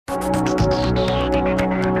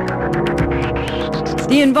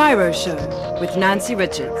The Enviro Show with Nancy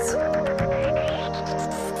Richards.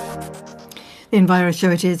 The Enviro Show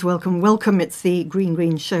it is. Welcome, welcome. It's the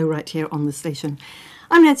Green Show right here on the station.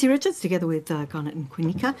 I'm Nancy Richards, together with Garnet and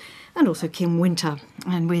Quinika, and also Kim Winter.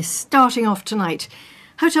 And we're starting off tonight.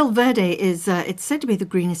 Hotel Verde is, it's said to be the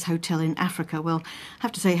greenest hotel in Africa. Well, I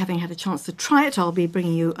have to say, having had a chance to try it, I'll be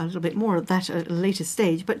bringing you a little bit more of that at a later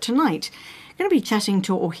stage. But tonight, I'm going to be chatting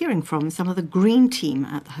to or hearing from some of the green team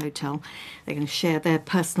at the hotel. They're going to share their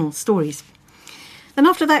personal stories. Then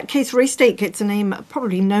after that, Case Raystake gets a name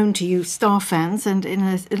probably known to you Star fans, and in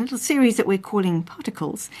a little series that we're calling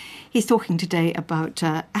Particles, he's talking today about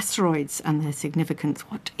asteroids and their significance.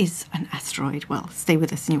 What is an asteroid? Well, stay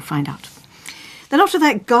with us and you'll find out. Then after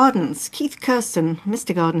that, Gardens. Keith Kirsten,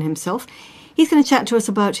 Mr. Garden himself, he's going to chat to us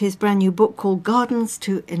about his brand new book called Gardens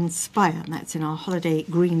to Inspire, and that's in our holiday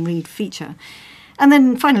green read feature. And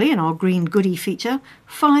then finally, in our green goodie feature,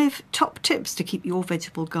 5 top tips to keep your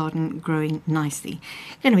vegetable garden growing nicely.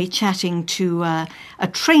 Going to be chatting to a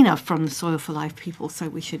trainer from the Soil for Life people, so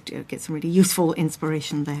we should get some really useful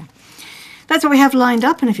inspiration there. That's what we have lined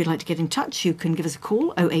up, and if you'd like to get in touch, you can give us a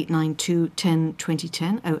call, 0892 10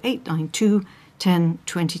 2010, 0892 10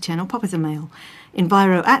 2010, or pop us a mail,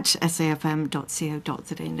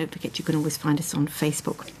 enviro@safm.co.za, and don't forget you can always find us on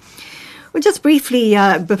Facebook. Well, just briefly,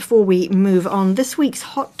 before we move on, this week's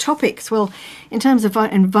hot topics. Well, in terms of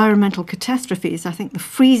environmental catastrophes, I think the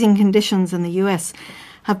freezing conditions in the US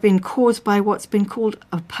have been caused by what's been called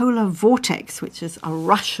a polar vortex, which is a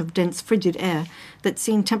rush of dense frigid air that's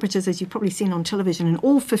seen temperatures, as you've probably seen on television, in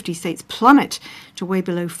all 50 states plummet to way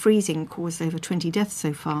below freezing, caused over 20 deaths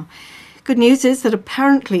so far. Good news is that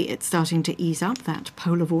apparently it's starting to ease up, that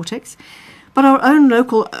polar vortex. But our own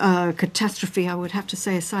local catastrophe, I would have to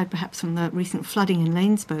say, aside perhaps from the recent flooding in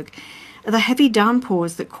Lanesburg, are the heavy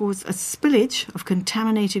downpours that caused a spillage of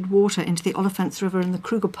contaminated water into the Oliphants River in the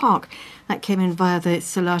Kruger Park. That came in via the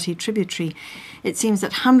Salati tributary. It seems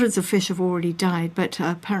that hundreds of fish have already died, but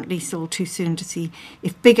apparently still too soon to see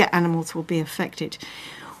if bigger animals will be affected.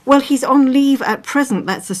 Well, he's on leave at present.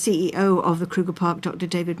 That's the CEO of the Kruger Park, Dr.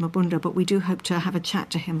 David Mabunda, but we do hope to have a chat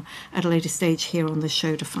to him at a later stage here on the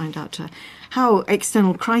show to find out how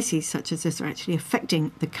external crises such as this are actually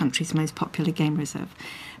affecting the country's most popular game reserve.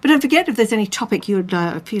 But don't forget, if there's any topic you would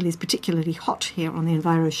feel is particularly hot here on the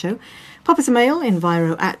Enviro Show, pop us a mail,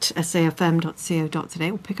 enviro@safm.co.za.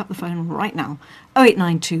 We'll pick up the phone right now,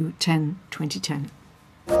 0892 10 2010.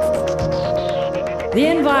 The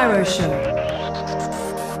Enviro Show.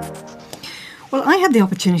 Well, I had the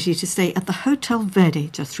opportunity to stay at the Hotel Verde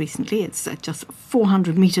just recently. It's just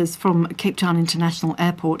 400 metres from Cape Town International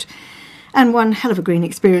Airport, and one hell of a green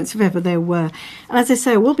experience if ever there were. And as I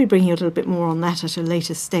say, we'll be bringing you a little bit more on that at a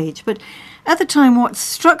later stage. But at the time, what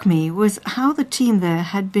struck me was how the team there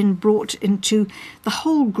had been brought into the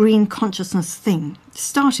whole green consciousness thing,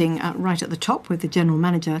 starting right at the top with the general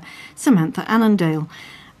manager, Samantha Annandale.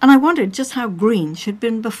 And I wondered just how green she'd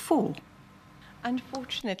been before.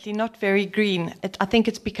 Unfortunately, not very green. I think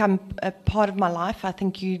it's become a part of my life. I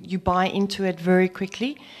think you buy into it very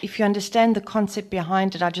quickly. If you understand the concept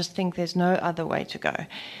behind it, I just think there's no other way to go.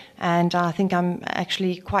 And I think I'm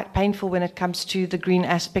actually quite painful when it comes to the green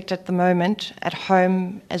aspect at the moment, at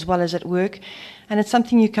home as well as at work. And it's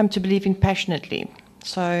something you come to believe in passionately.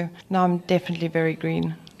 So now I'm definitely very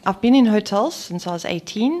green. I've been in hotels since I was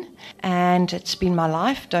 18, and it's been my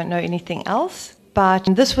life. Don't know anything else. But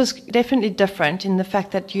this was definitely different in the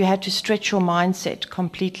fact that you had to stretch your mindset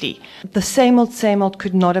completely. The same old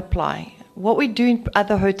could not apply. What we do in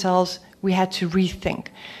other hotels, we had to rethink.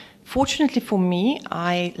 Fortunately for me,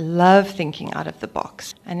 I love thinking out of the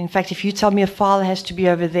box. And in fact, if you tell me a file has to be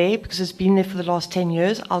over there because it's been there for the last 10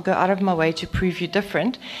 years, I'll go out of my way to prove you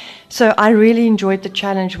different. So I really enjoyed the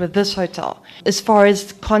challenge with this hotel as far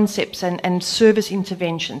as concepts and service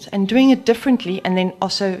interventions and doing it differently, and then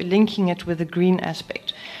also linking it with the green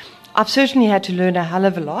aspect. I've certainly had to learn a hell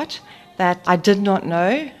of a lot that I did not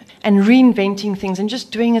know. And reinventing things and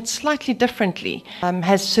just doing it slightly differently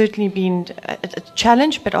has certainly been a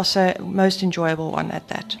challenge, but also a most enjoyable one at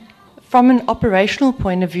that. From an operational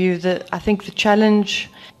point of view, I think the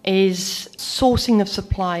challenge is sourcing of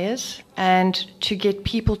suppliers and to get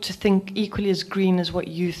people to think equally as green as what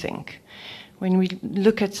you think. When we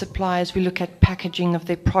look at suppliers, we look at packaging of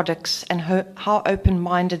their products and how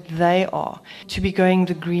open-minded they are to be going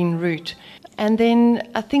the green route. And then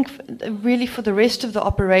I think really for the rest of the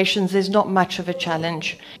operations, there's not much of a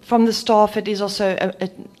challenge. From the staff, it is also a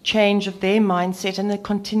change of their mindset and the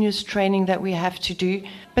continuous training that we have to do.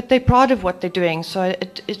 But they're proud of what they're doing, so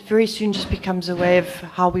it very soon just becomes a way of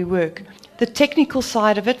how we work. The technical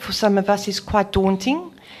side of it for some of us is quite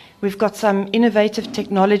daunting, We've got some innovative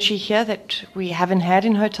technology here that we haven't had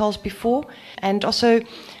in hotels before. And also,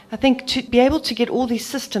 I think to be able to get all these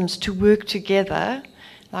systems to work together,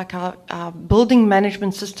 like our building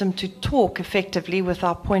management system to talk effectively with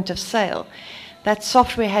our point of sale, that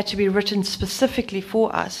software had to be written specifically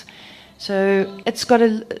for us. So it's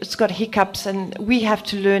got hiccups, and we have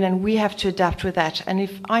to learn and we have to adapt with that. And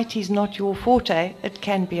if IT is not your forte, it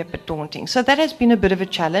can be a bit daunting. So that has been a bit of a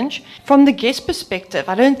challenge. From the guest perspective,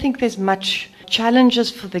 I don't think there's much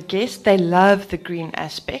challenges for the guests. They love the green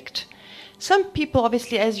aspect. Some people,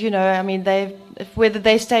 obviously, as you know, I mean, whether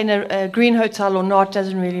they stay in a green hotel or not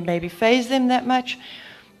doesn't really maybe faze them that much.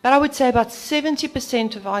 But I would say about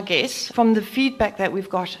 70% of our guests, from the feedback that we've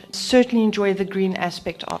got, certainly enjoy the green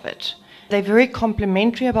aspect of it. They're very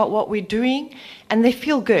complimentary about what we're doing, and they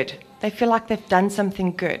feel good. They feel like they've done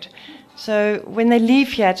something good. So when they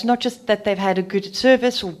leave here, it's not just that they've had a good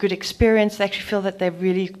service or good experience, they actually feel that they've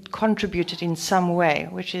really contributed in some way,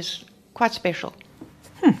 which is quite special.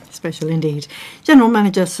 Special indeed. General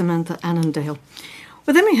Manager Samantha Annandale.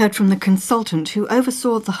 Well, then we heard from the consultant who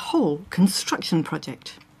oversaw the whole construction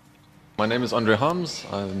project. My name is Andre Harms.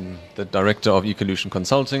 I'm the Director of Ecolution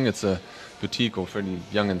Consulting. It's a boutique or fairly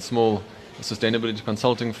young and small sustainability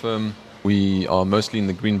consulting firm. We are mostly in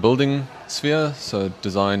the green building sphere, so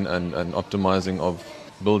design and optimizing of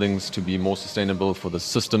buildings to be more sustainable, for the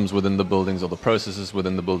systems within the buildings or the processes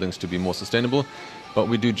within the buildings to be more sustainable. But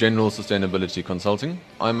we do general sustainability consulting.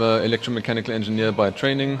 I'm an electromechanical engineer by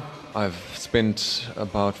training. I've spent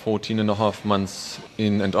about 14 and a half months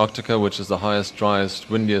in Antarctica, which is the highest, driest,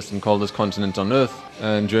 windiest and coldest continent on Earth.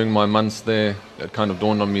 And during my months there, it kind of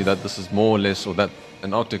dawned on me that this is more or less, or that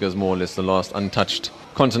Antarctica is more or less the last untouched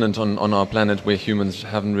continent on our planet where humans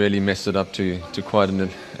haven't really messed it up to quite an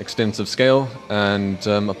extensive scale. And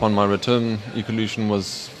upon my return, Ecolution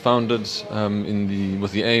was founded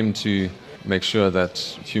with the aim to make sure that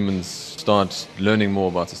humans start learning more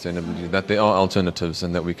about sustainability, that there are alternatives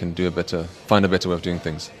and that we can find a better way of doing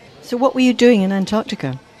things. So what were you doing in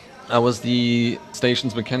Antarctica? I was the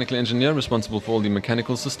station's mechanical engineer responsible for all the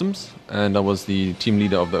mechanical systems, and I was the team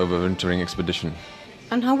leader of the overwintering expedition.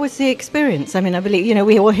 And how was the experience? I mean, I believe,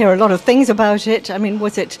 we all hear a lot of things about it. I mean,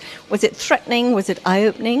 was it threatening? Was it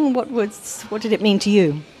eye-opening? What did it mean to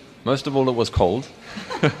you? Most of all, it was cold.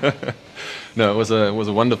 No, it was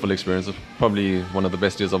a wonderful experience. It was probably one of the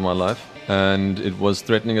best years of my life. And it was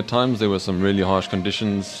threatening at times. There were some really harsh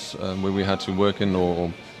conditions where we had to work in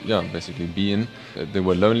or basically be in. There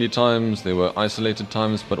were lonely times, there were isolated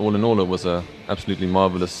times, but all in all, it was an absolutely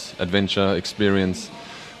marvelous adventure experience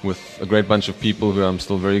with a great bunch of people who I'm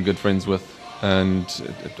still very good friends with. And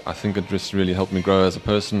I think it just really helped me grow as a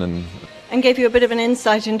person and gave you a bit of an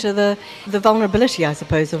insight into the vulnerability, I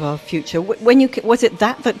suppose, of our future. Was it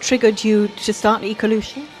that triggered you to start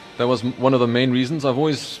Ecolution? That was one of the main reasons. I've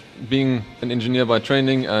always been an engineer by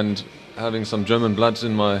training, and having some German blood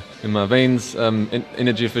in my veins,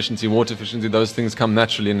 energy efficiency, water efficiency, those things come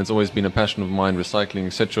naturally, and it's always been a passion of mine, recycling,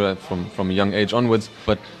 etc., from a young age onwards.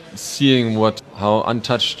 But seeing how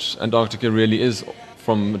untouched Antarctica really is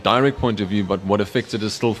from a direct point of view, but what effects it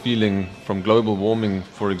is still feeling from global warming,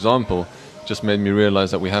 for example, just made me realize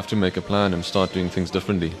that we have to make a plan and start doing things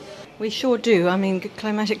differently. We sure do. I mean,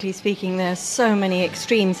 climatically speaking, there are so many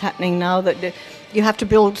extremes happening now that you have to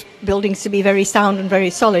build buildings to be very sound and very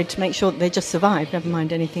solid to make sure that they just survive, never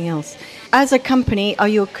mind anything else. As a company, are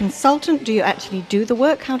you a consultant? Do you actually do the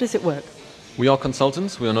work? How does it work? We are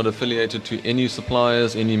consultants. We are not affiliated to any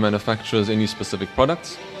suppliers, any manufacturers, any specific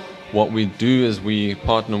products. What we do is we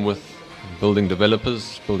partner with building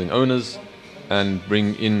developers, building owners, and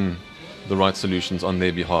bring in the right solutions on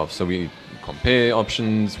their behalf. So we compare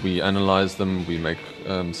options, we analyze them, we make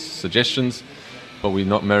suggestions, but we're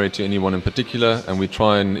not married to anyone in particular, and we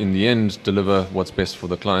try and, in the end, deliver what's best for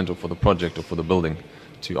the client or for the project or for the building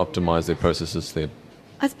to optimize their processes there.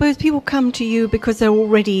 I suppose people come to you because they're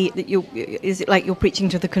already, is it like you're preaching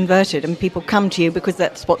to the converted, and people come to you because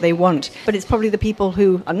that's what they want, but it's probably the people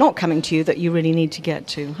who are not coming to you that you really need to get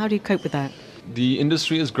to. How do you cope with that? The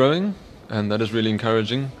industry is growing, and that is really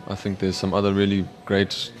encouraging. I think there's some other really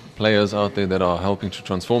great players out there that are helping to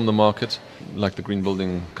transform the market, like the Green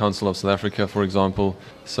Building Council of South Africa, for example.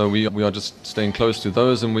 So we are just staying close to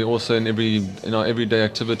those, and we also in our everyday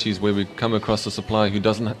activities where we come across a supplier who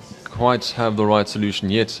doesn't quite have the right solution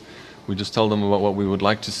yet, we just tell them about what we would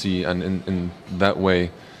like to see, and in that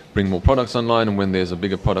way bring more products online, and when there's a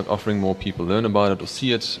bigger product offering, more people learn about it or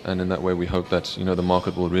see it, and in that way we hope that the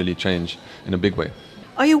market will really change in a big way.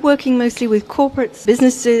 Are you working mostly with corporates,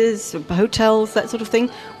 businesses, hotels, that sort of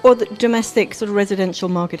thing, or the domestic sort of residential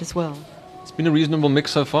market as well? It's been a reasonable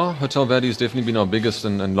mix so far. Hotel Verde has definitely been our biggest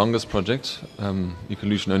and longest project,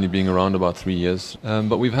 Ecolution only being around about 3 years.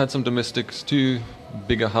 But we've had some domestics too,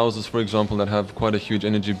 bigger houses, for example, that have quite a huge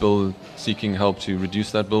energy bill, seeking help to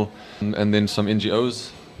reduce that bill. And then some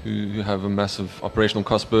NGOs who have a massive operational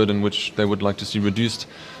cost burden, which they would like to see reduced.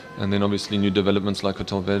 And then obviously new developments like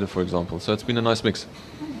Hotel Verde, for example. So it's been a nice mix.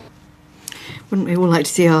 Wouldn't we all like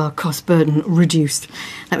to see our cost burden reduced?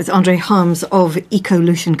 That was Andre Harms of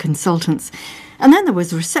Ecolution Consultants. And then there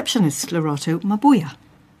was receptionist Lorato Mabuya.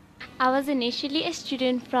 I was initially a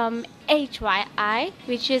student from HYI,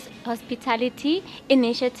 which is Hospitality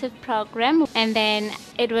Initiative Program, and then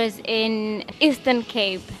it was in Eastern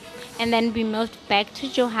Cape. And then we moved back to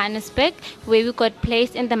Johannesburg, where we got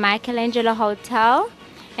placed in the Michelangelo Hotel,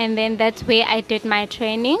 and then that's where I did my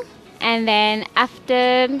training. And then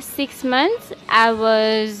after 6 months, I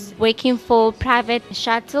was working for private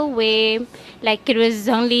shuttle where like it was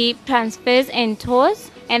only transfers and tours.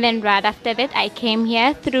 And then right after that, I came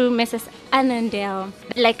here through Mrs. Annandale.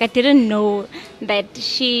 Like I didn't know that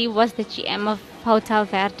she was the GM of Hotel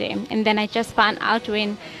Verde. And then I just found out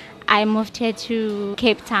when I moved here to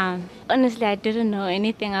Cape Town. Honestly, I didn't know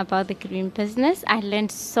anything about the green business. I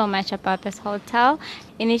learned so much about this hotel.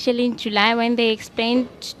 Initially in July, when they explained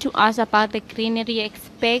to us about the greenery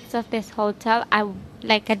aspects of this hotel, I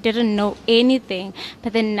didn't know anything.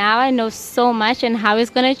 But then now I know so much, and how it's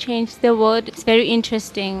going to change the world. It's very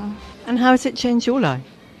interesting. And how has it changed your life?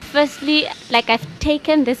 Firstly, I've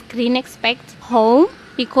taken this green aspect home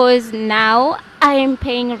because now I am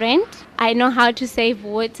paying rent. I know how to save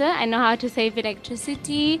water, I know how to save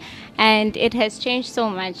electricity, and it has changed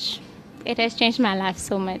so much. It has changed my life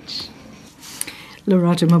so much.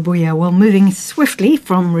 Lorato Mabuya. Well, moving swiftly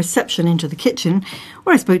from reception into the kitchen,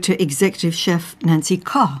 where I spoke to executive chef Nancy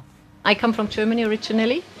Carr. I come from Germany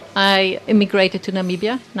originally. I immigrated to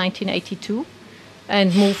Namibia 1982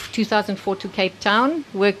 and moved 2004 to Cape Town,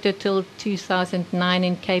 worked until 2009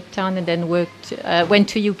 in Cape Town, and then went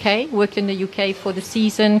to UK, worked in the UK for the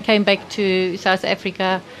season, came back to South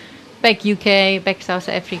Africa, back UK, back South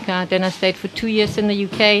Africa. Then I stayed for 2 years in the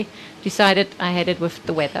UK, decided I had it with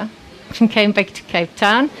the weather, and came back to Cape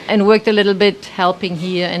Town and worked a little bit, helping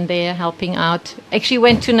here and there, helping out. Actually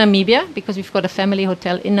went to Namibia because we've got a family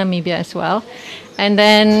hotel in Namibia as well. And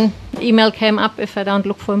then email came up if I don't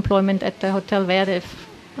look for employment at the Hotel Verde, if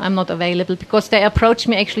I'm not available, because they approached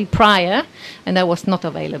me actually prior and I was not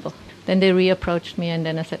available. Then they reapproached me and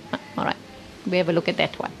then I said, all right, we have a look at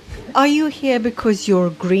that one. Are you here because you're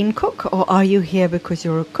a green cook, or are you here because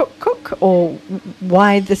you're a cook, or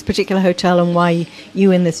why this particular hotel and why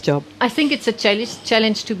you in this job? I think it's a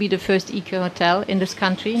challenge to be the first eco hotel in this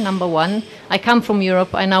country, number one. I come from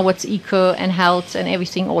Europe, I know what's eco and health and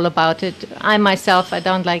everything all about it. I myself, I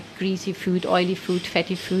don't like greasy food, oily food,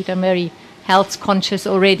 fatty food. I'm very health conscious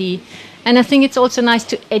already. And I think it's also nice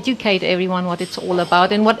to educate everyone what it's all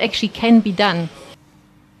about and what actually can be done.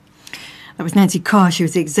 That was Nancy Carr. She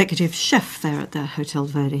was the executive chef there at the Hotel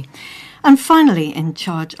Verde. And finally, in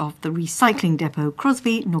charge of the recycling depot,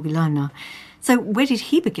 Crosby Nogilana. So where did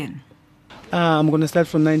he begin? I'm going to start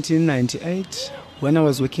from 1998 when I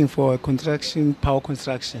was working for power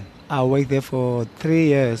construction. I worked there for 3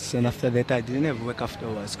 years, and after that I didn't have work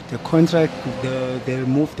afterwards. The contract, they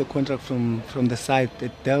removed the contract from the site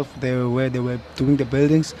itself, where they were doing the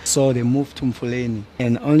buildings, so they moved to Mfuleni.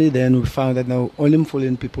 And only then we found that now only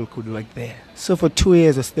Mfuleni people could work there. So for 2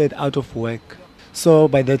 years I stayed out of work. So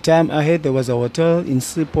by the time I heard there was a hotel in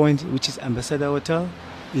Sea Point, which is Ambassador Hotel,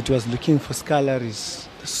 it was looking for scalaries.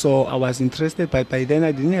 So I was interested, but by then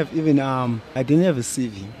I didn't have a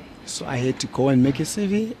CV. So I had to go and make a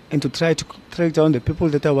CV and to try to track down the people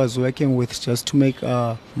that I was working with just to make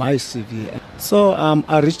my CV. So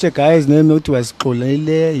I reached a guy, his name was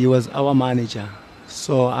Kolile, he was our manager.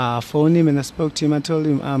 So I phoned him and I spoke to him. I told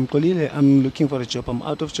him, Kolile, I'm looking for a job, I'm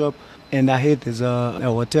out of job. And I heard there's a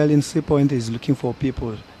hotel in Sea Point is looking for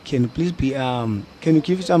people. Can you please can you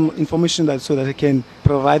give some information so that I can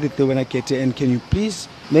provide it when I get there? And can you please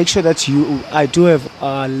make sure that I do have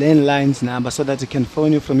a landline's number so that I can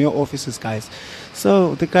phone you from your offices, guys.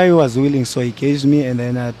 So the guy was willing, so he gave me, and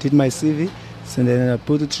then I did my CV. So then I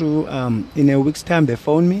put it through. In a week's time, they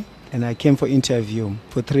phoned me, and I came for interview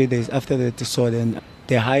for 3 days. After that, so then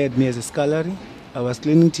they hired me as a scullery. I was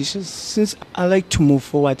cleaning dishes. Since I like to move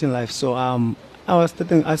forward in life, so I was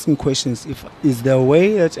starting asking questions. Is there a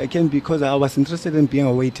way that I can, because I was interested in being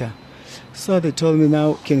a waiter. So they told me now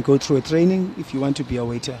you can go through a training if you want to be a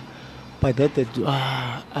waiter. But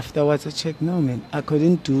afterwards I checked, no man, I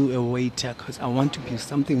couldn't do a waiter because I want to be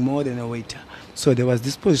something more than a waiter. So there was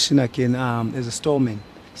this position again as a storeman.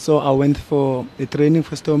 So I went for a training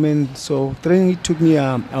for storeman. So training took me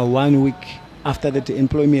a 1 week. After that, they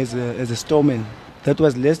employed me as a storeman. That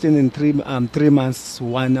was less than in 3 months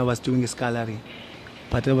when I was doing a scullery.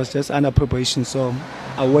 But I was just under probation, so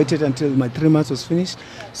I waited until my 3 months was finished.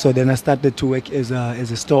 So then I started to work as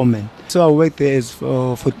a storeman. So I worked there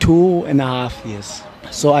for 2.5 years.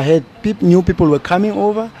 So I had new people were coming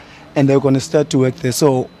over, and they were going to start to work there.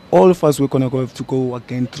 So all of us were going to go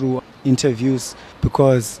again through interviews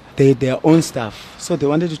because they had their own staff. So they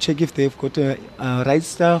wanted to check if they've got right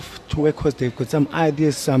staff to work, because they've got some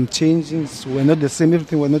ideas, some changes. We're not the same,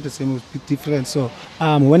 everything was not the same, it was a bit different. So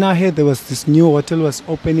when I heard there was this new hotel was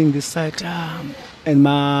opening this site, and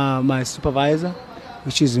my supervisor,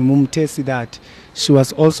 which is Mumtesi, that she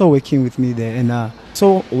was also working with me there. And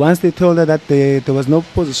so once they told her that there was no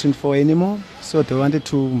position for anymore, so they wanted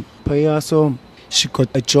to pay her. So she got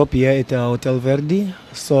a job here at Hotel Verdi.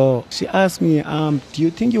 So she asked me, do you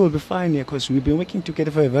think you will be fine here? Because we've been working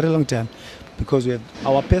together for a very long time. Because we have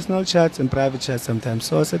our personal chats and private chats sometimes.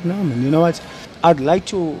 So I said, no, man, you know what? I'd like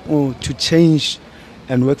to change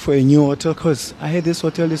and work for a new hotel, because I heard this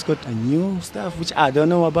hotel has got a new stuff which I don't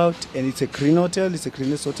know about. And it's a green hotel. It's the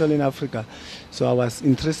greenest hotel in Africa. So I was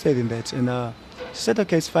interested in that. And she said,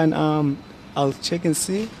 okay, it's fine. I'll check and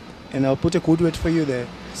see. And I'll put a good word for you there.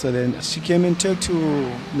 So then she came and talked to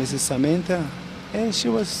Mrs. Samantha, and she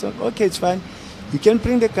was, okay, it's fine. You can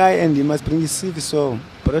bring the guy and you must bring his CV. So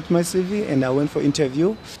brought my CV and I went for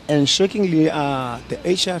interview. And shockingly, the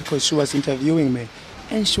HR, because she was interviewing me,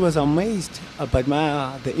 and she was amazed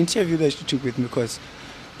about the interview that she took with me, because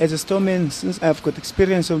as a storeman, since I've got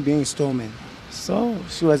experience of being a storeman, so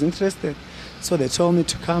she was interested. So they told me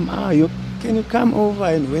to come, can you come over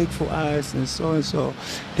and work for us and so and so.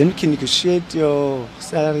 Then we can negotiate your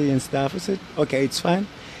salary and stuff. I said, okay, it's fine.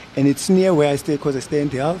 And it's near where I stay, because I stay in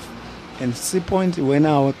the Alf. And Sea Point, when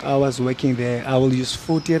I was working there, I will use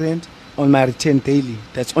 40 rand on my return daily.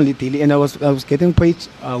 That's only daily. And I was getting paid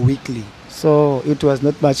weekly. So it was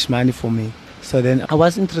not much money for me. So then I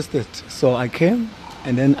was interested. So I came.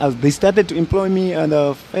 And then they started to employ me on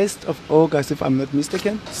the 1st of August, if I'm not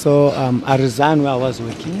mistaken. So I resigned where I was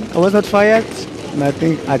working. I was not fired, and I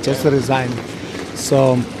think I just resigned.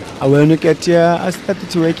 So when we get here, I started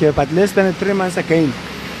to work here, but less than 3 months again,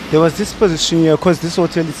 there was this position here, because this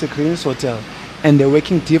hotel is a Greenish hotel, and they're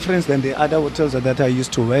working different than the other hotels that I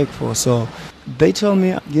used to work for. So they told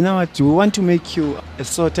me, you know what, we want to make you a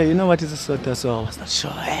sorter. You know what is a sorter? So I was not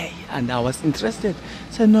sure, and I was interested.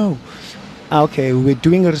 I said, no. Okay, we're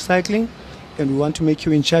doing recycling, and we want to make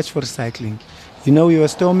you in charge for recycling. You know, you're a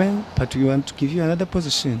storeman, but we want to give you another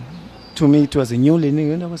position. To me, it was a new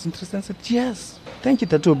learning, and I was interested. I said, yes, thank you,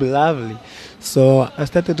 that will be lovely. So I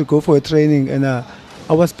started to go for a training, and I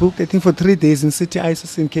was booked, I think, for 3 days in City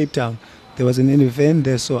ISIS in Cape Town. There was an event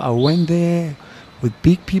there, so I went there with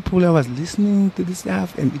big people. I was listening to this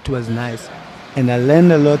stuff, and it was nice. And I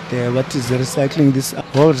learned a lot there. What is the recycling? This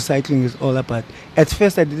whole recycling is all about. At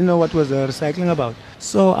first, I didn't know what was recycling about.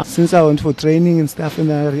 So since I went for training and stuff, and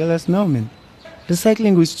I realized, no, man,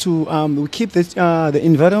 recycling is to we keep the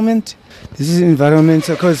environment. This is environment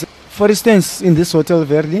because, for instance, in this Hotel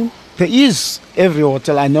Verdi, there is every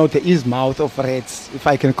hotel I know there is mouth of rats, if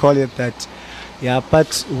I can call it that. Yeah,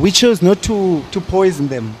 but we chose not to poison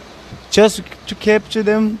them, just to capture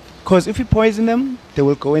them. Because if we poison them, they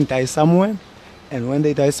will go and die somewhere. And when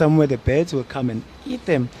they die somewhere, the birds will come and eat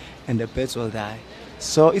them, and the birds will die.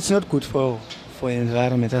 So it's not good for the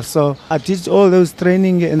environment. So I did all those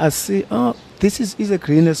training, and I see, this is a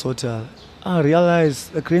greenest hotel. I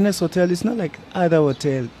realized the greenest hotel is not like other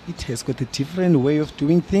hotel. It has got a different way of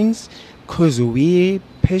doing things, because we're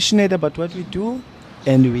passionate about what we do,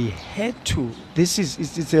 and we had to.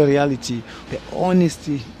 It's a reality. The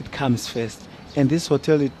honesty, it comes first. And this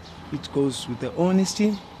hotel, it goes with the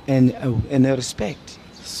honesty and the respect.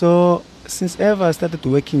 So since ever I started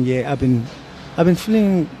working here, I've been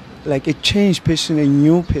feeling like a changed person, a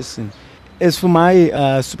new person. As for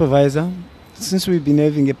my supervisor, since we've been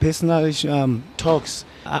having a personal talks,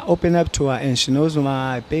 I open up to her, and she knows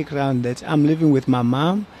my background, that I'm living with my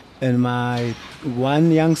mom and my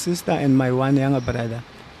one young sister and my one younger brother.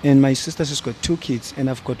 And my sister, she's got 2 kids, and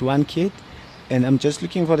I've got 1 kid. And I'm just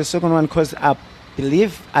looking for the second one, because I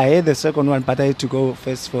believe I had the second one, but I had to go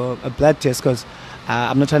first for a blood test, because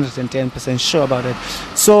I'm not 110% sure about it.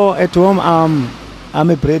 So at home, I'm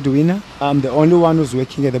a breadwinner. I'm the only one who's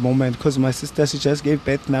working at the moment, because my sister, she just gave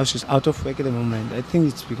birth now. She's out of work at the moment. I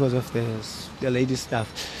think it's because of the lady stuff.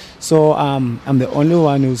 So I'm the only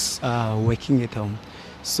one who's working at home.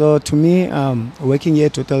 So to me, working here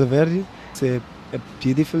at Hotel Verdi, it's a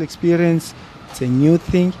beautiful experience. It's a new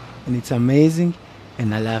thing, and it's amazing.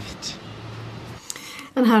 and I love it.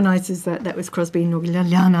 And how nice is that? That was Crosby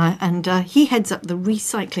Noguilana, and he heads up the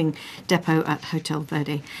recycling depot at Hotel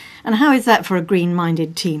Verde. And how is that for a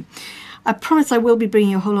green-minded team? I promise I will be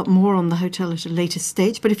bringing you a whole lot more on the hotel at a later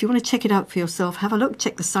stage, but if you want to check it out for yourself, have a look,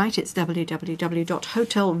 check the site. It's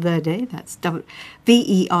www.hotelverde, that's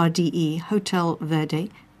V-E-R-D-E,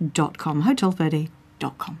 hotelverde.com,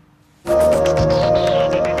 hotelverde.com. The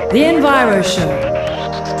Enviro Show.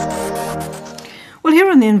 Well,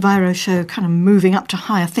 here on the Enviro Show, kind of moving up to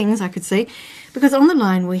higher things, I could say, because on the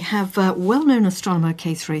line we have well-known astronomer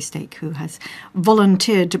Kees Vreestek, who has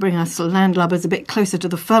volunteered to bring us landlubbers a bit closer to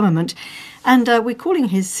the firmament. And we're calling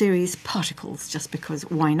his series Particles, just because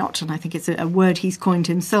why not? And I think it's a word he's coined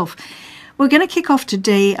himself. We're going to kick off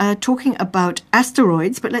today talking about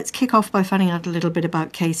asteroids, but let's kick off by finding out a little bit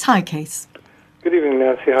about Kees. Hi, Kees. Good evening,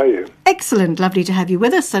 Nancy. How are you? Excellent. Lovely to have you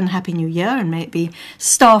with us, and Happy New Year, and may it be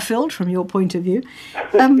star-filled from your point of view.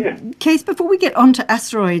 Yeah. Kees, before we get on to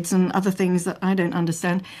asteroids and other things that I don't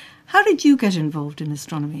understand, how did you get involved in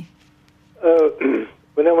astronomy?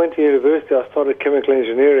 When I went to university, I started chemical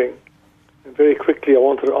engineering, and very quickly I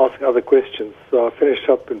wanted to ask other questions. So I finished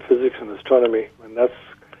up in physics and astronomy, and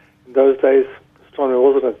in those days, astronomy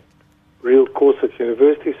wasn't a real course at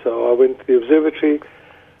university, so I went to the observatory,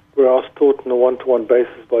 where I was taught on a one-to-one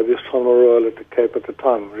basis by the astronomer royal at the Cape at the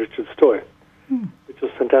time, Richard Stoy, which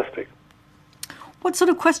was fantastic. What sort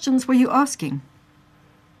of questions were you asking?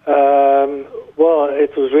 Well,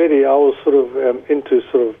 it was really, I was sort of into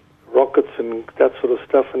sort of rockets and that sort of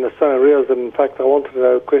stuff, and I realized that, in fact, I wanted to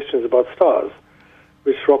know questions about stars,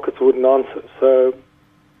 which rockets wouldn't answer. So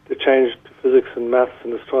the change to physics and maths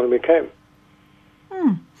and astronomy came.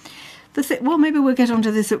 Well, maybe we'll get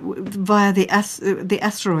onto this via the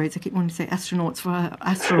asteroids. I keep wanting to say astronauts via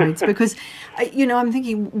asteroids because, I'm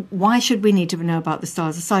thinking, why should we need to know about the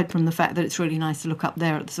stars, aside from the fact that it's really nice to look up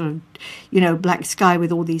there at the sort of, black sky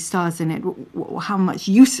with all these stars in it? How much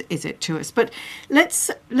use is it to us? But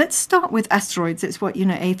let's start with asteroids. It's what,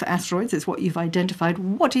 A for asteroids. It's what you've identified.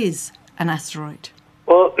 What is an asteroid?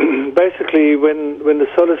 Well, basically, when the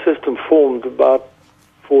solar system formed about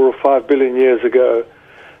 4 or 5 billion years ago,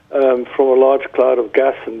 from a large cloud of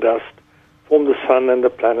gas and dust, formed the sun and the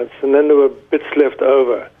planets, and then there were bits left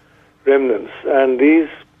over, remnants, and these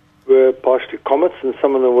were partially comets, and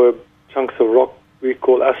some of them were chunks of rock we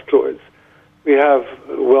call asteroids. We have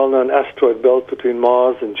a well-known asteroid belt between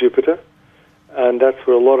Mars and Jupiter, and that's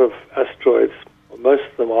where a lot of asteroids, or most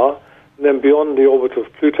of them are. And then beyond the orbit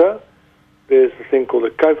of Pluto, there's a thing called a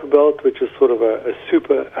Kuiper belt, which is sort of a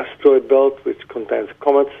super asteroid belt, which contains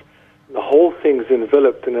comets. The whole thing's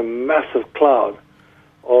enveloped in a massive cloud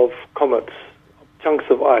of comets, chunks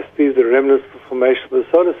of ice. These are remnants of the formation of the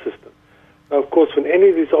solar system. Now, of course, when any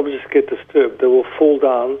of these objects get disturbed, they will fall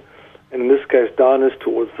down, and in this case, downwards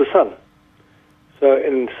towards the sun. So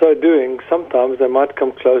in so doing, sometimes they might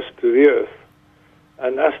come close to the Earth.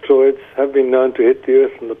 And asteroids have been known to hit the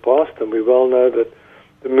Earth in the past, and we well know that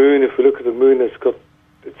the Moon, if we look at the Moon, it's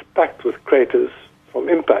packed with craters from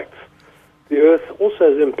impacts. The Earth also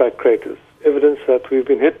has impact craters, evidence that we've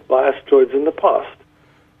been hit by asteroids in the past.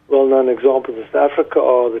 Well-known examples in South Africa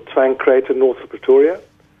are the Twang crater north of Pretoria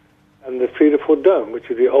and the Vredefort Dome,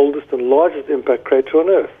 which is the oldest and largest impact crater on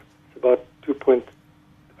Earth. It's about 2.03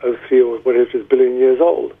 or whatever it is billion years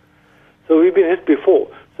old. So we've been hit before.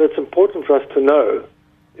 So it's important for us to know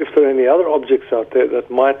if there are any other objects out there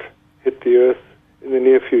that might hit the Earth in the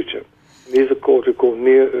near future. And these are what we call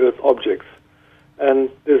near-Earth objects.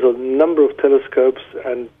 And there's a number of telescopes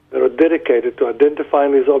and that are dedicated to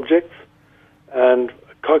identifying these objects and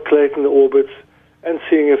calculating the orbits and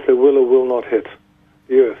seeing if they will or will not hit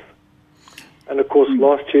the Earth. And of course,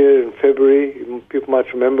 last year in February, people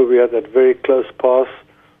might remember we had that very close pass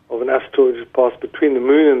of an asteroid that passed between the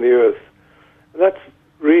Moon and the Earth. And that's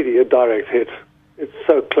really a direct hit. It's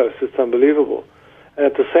so close, it's unbelievable. And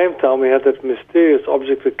at the same time, we had that mysterious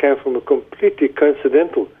object that came from a completely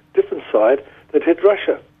coincidental, different side that hit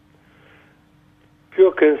Russia.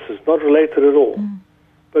 Pure coincidence, not related at all.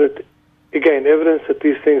 But again, evidence that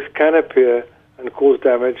these things can appear and cause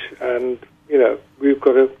damage, and we've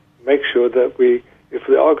got to make sure that if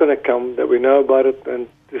they are going to come, that we know about it and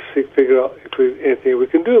just figure out if there's anything we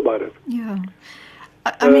can do about it. Yeah.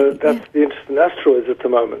 That's the interest in asteroids at the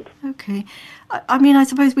moment. Okay. I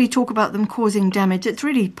suppose we talk about them causing damage. It's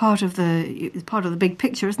really part of the big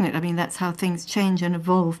picture, isn't it? I mean, that's how things change and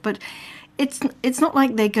evolve. But it's not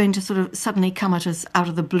like they're going to sort of suddenly come at us out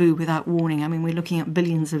of the blue without warning. I mean, we're looking at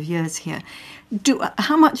billions of years here.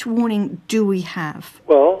 How much warning do we have?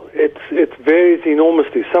 Well, it varies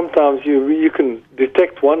enormously. Sometimes you can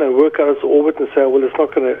detect one and work out its orbit and say, well, it's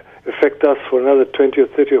not going to affect us for another 20 or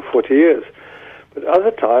 30 or 40 years. But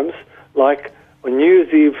other times, like on New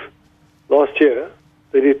Year's Eve last year,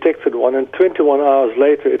 they detected one, and 21 hours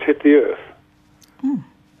later it hit the Earth.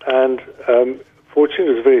 And fortunately,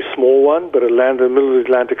 it was a very small one, but it landed in the middle of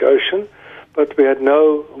the Atlantic Ocean. But we had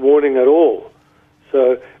no warning at all.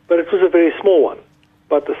 But it was a very small one,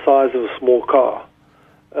 about the size of a small car.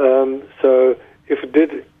 So if it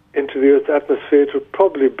did enter the Earth's atmosphere, it would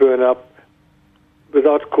probably burn up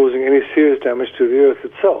without causing any serious damage to the Earth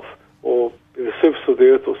itself, or the surface of the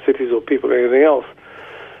Earth, or cities, or people, or anything else.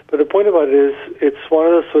 But the point about it is, it's one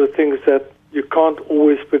of those sort of things that you can't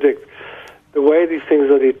always predict. The way these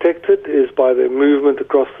things are detected is by their movement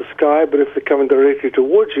across the sky, but if they're coming directly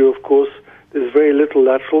towards you, of course, there's very little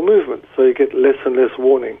lateral movement, so you get less and less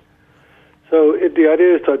warning. So the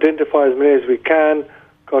idea is to identify as many as we can,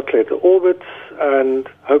 calculate the orbits, and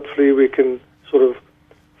hopefully we can sort of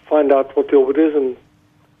find out what the orbit is, and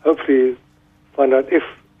hopefully find out if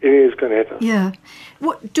any is going to hit us. Yeah.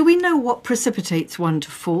 What do we know? What precipitates one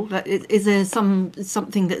to fall? Is there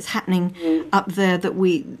something that's happening up there that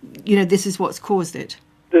this is what's caused it?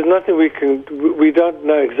 There's nothing we don't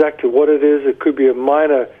know exactly what it is. It could be a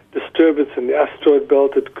minor disturbance in the asteroid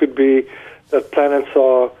belt. It could be that planets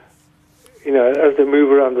are, as they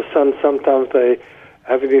move around the sun, sometimes they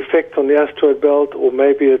have an effect on the asteroid belt, or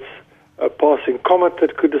maybe it's a passing comet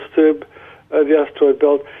that could disturb the asteroid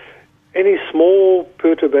belt. Any small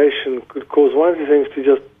perturbation could cause one of these things to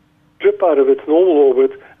just drip out of its normal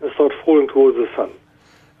orbit and start falling towards the sun.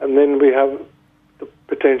 And then we have the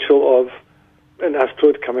potential of an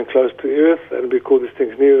asteroid coming close to the Earth, and we call these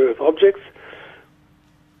things near-Earth objects.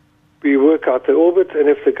 We work out their orbit, and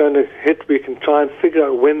if they're going to hit, we can try and figure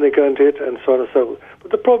out when they're going to hit, and so on and so forth.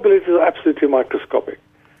 But the probabilities are absolutely microscopic.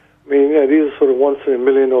 I mean, these are sort of once in a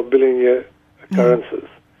million or billion year occurrences.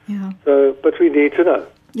 Yeah. So, but we need to know.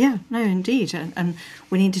 Yeah, no, indeed, and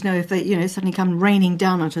we need to know if they, suddenly come raining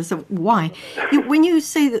down at us. So why? When you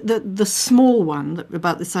say that the small one,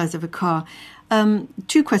 about the size of a car,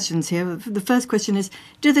 two questions here. The first question is: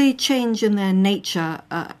 do they change in their nature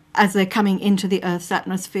as they're coming into the Earth's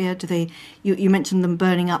atmosphere? Do they? You mentioned them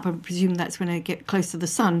burning up. I presume that's when they get close to the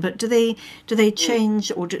sun. But do they change,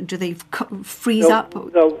 or do they freeze up?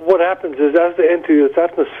 No. What happens is, as they enter the Earth's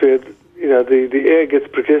atmosphere, the air gets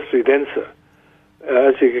progressively denser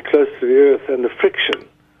as you get close to the Earth, and the friction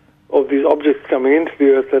of these objects coming into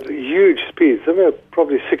the Earth at huge speeds,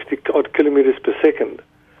 probably 60 odd kilometers per second.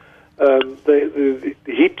 The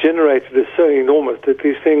heat generated is so enormous that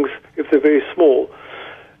these things, if they're very small,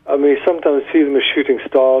 sometimes see them as shooting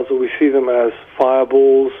stars, or we see them as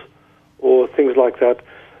fireballs, or things like that.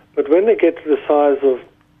 But when they get to the size of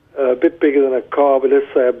a bit bigger than a car, but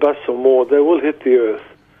let's say a bus or more, they will hit the Earth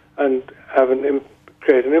and have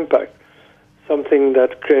create an impact. Something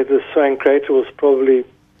that created the Swang crater was probably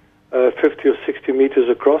 50 or 60 meters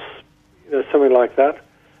across, something like that.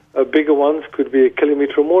 Bigger ones could be a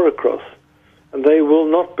kilometer or more across. And they will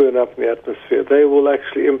not burn up in the atmosphere. They will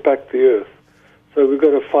actually impact the Earth. So we've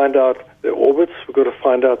got to find out their orbits, we've got to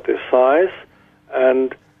find out their size,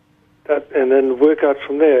 and then work out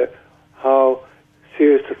from there how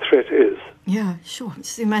serious the threat is. Yeah, sure.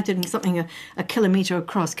 Just imagining something a kilometre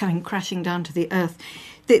across coming crashing down to the Earth.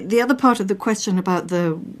 The other part of the question about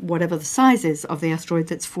whatever the size is of the asteroid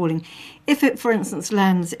that's falling, if it, for instance,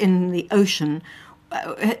 lands in the ocean,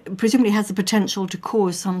 presumably has the potential to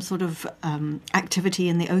cause some sort of activity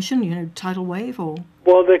in the ocean, tidal wave or...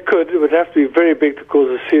 Well, they could. It would have to be very big to cause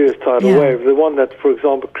a serious tidal wave. The one that, for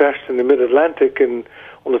example, crashed in the mid-Atlantic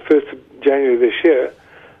on the 1st of January this year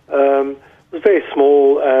was very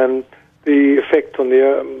small, and the effect on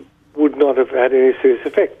the would not have had any serious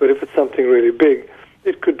effect. But if it's something really big,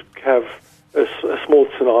 it could have a small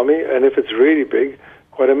tsunami, and if it's really big,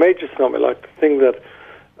 quite a major tsunami, like the thing that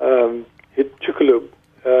hit Chicxulub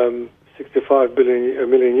 65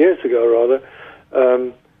 million years ago,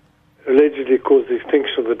 allegedly caused the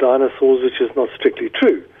extinction of the dinosaurs, which is not strictly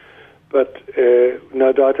true. But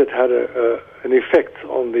no doubt it had an effect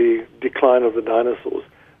on the decline of the dinosaurs.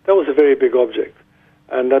 That was a very big object,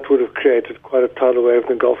 and that would have created quite a tidal wave in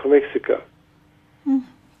the Gulf of Mexico.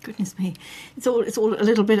 Goodness me, it's all a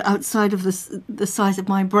little bit outside of the size of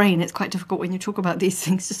my brain. It's quite difficult when you talk about these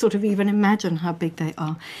things to sort of even imagine how big they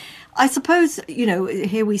are. I suppose,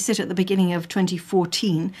 here we sit at the beginning of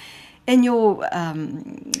 2014. In your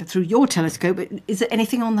through your telescope, is there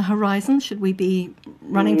anything on the horizon? Should we be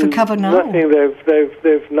running for cover now? Nothing.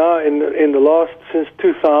 They've now in the last, since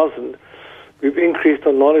 2000, we've increased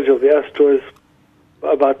our knowledge of the asteroids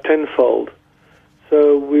about tenfold.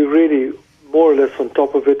 So we're really more or less on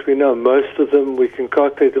top of it. We know most of them. We can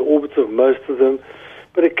calculate the orbits of most of them.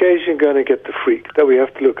 but occasionally you're going to get the freak that we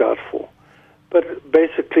have to look out for. But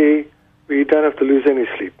basically, we don't have to lose any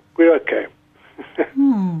sleep. We're okay.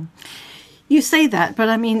 You say that, but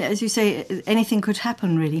I mean, as you say, anything could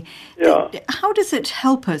happen, really. Yeah. How does it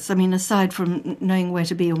help us? I mean, aside from knowing where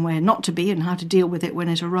to be and where not to be and how to deal with it when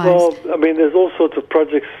it arrives. Well, I mean, there's all sorts of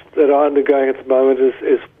projects that are undergoing at the moment.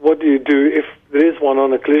 Is what do you do if there is one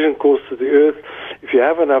on a collision course to the Earth? If you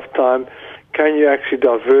have enough time, can you actually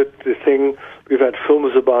divert the thing? We've had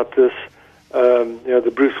films about this.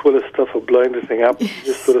 The Bruce Willis stuff of blowing the thing up,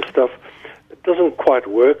 this sort of stuff. It doesn't quite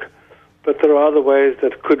work, but there are other ways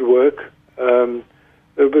that could work. A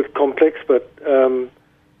little bit complex, but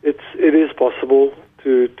it is possible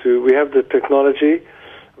to. We have the technology.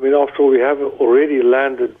 I mean, after all, we have already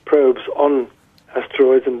landed probes on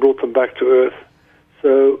asteroids and brought them back to Earth.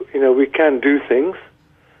 So we can do things,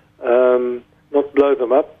 not blow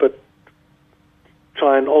them up, but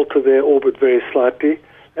try and alter their orbit very slightly.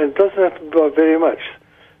 And it doesn't have to be very much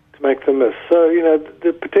to make them miss. So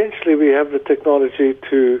potentially we have the technology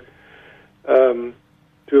to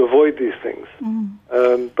avoid these things.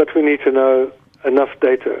 But we need to know enough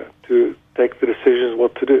data to take the decisions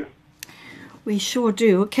what to do. We sure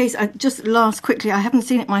do. Okay, so just last quickly, I haven't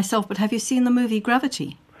seen it myself, but have you seen the movie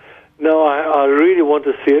Gravity? No, I really want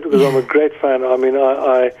to see it because I'm a great fan. I mean,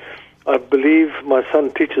 I believe my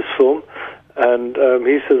son teaches film, and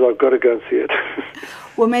he says I've got to go and see it.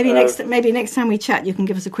 Well, maybe next time we chat, you can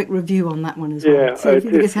give us a quick review on that one as well. Yeah, it's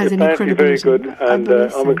apparently very good, and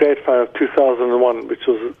I'm a great fan of 2001, which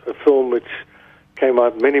was a film which came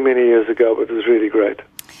out many, many years ago, but it was really great.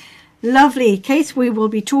 Lovely. Case, we will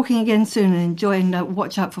be talking again soon, and enjoy and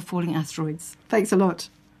watch out for falling asteroids. Thanks a lot.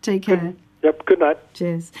 Take care. Yep, good night.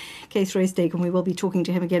 Cheers. Case Raystake, and we will be talking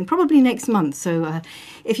to him again probably next month. So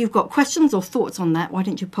if you've got questions or thoughts on that, why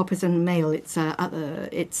don't you pop us a mail? It's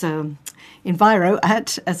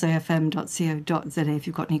enviro@safm.co.za if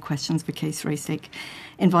you've got any questions for Case Raystake.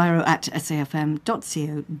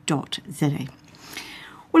 enviro@safm.co.za.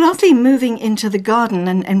 Well, lastly, moving into the garden,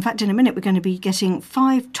 and in fact, in a minute, we're going to be getting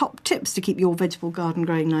 5 top tips to keep your vegetable garden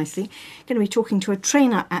growing nicely. Going to be talking to a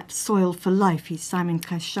trainer at Soil for Life. He's Simon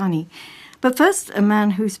Kashani. But first, a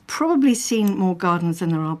man who's probably seen more gardens than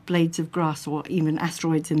there are blades of grass or even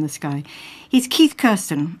asteroids in the sky. He's Keith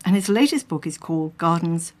Kirsten, and his latest book is called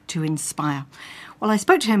Gardens to Inspire. Well, I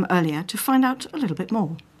spoke to him earlier to find out a little bit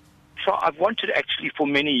more. So I've wanted actually for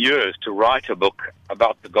many years to write a book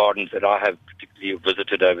about the gardens that I have particularly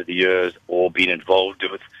visited over the years or been involved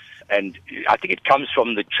with. And I think it comes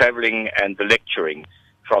from the traveling and the lecturing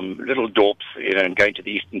from little dorps, and going to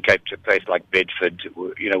the Eastern Cape to a place like Bedford,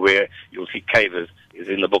 where you'll see cavers is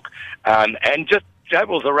in the book, and just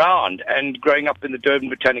travels around and growing up in the Durban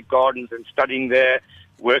Botanic Gardens and studying there,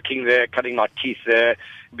 working there, cutting my teeth there,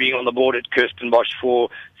 being on the board at Kirstenbosch for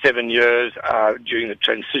 7 years during the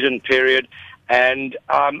transition period. And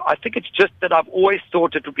I think it's just that I've always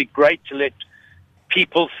thought it would be great to let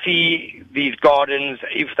people see these gardens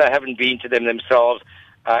if they haven't been to them themselves,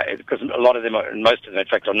 because a lot of them, most of them, in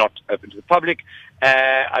fact, are not open to the public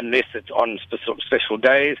unless it's on special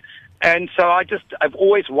days. And so I've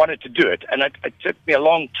always wanted to do it, and it took me a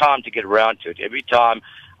long time to get around to it. Every time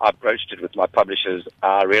I broached it with my publishers,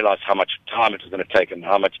 I realized how much time it was going to take and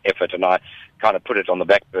how much effort, and I kind of put it on the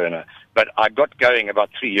back burner. But I got going about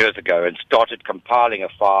 3 years ago and started compiling a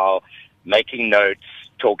file, making notes,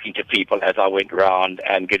 talking to people as I went around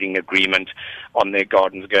and getting agreement on their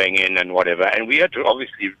gardens going in and whatever. And we had to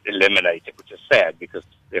obviously eliminate it, which is sad because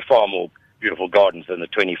there are far more beautiful gardens than the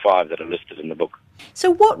 25 that are listed in the book.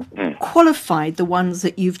 So what qualified the ones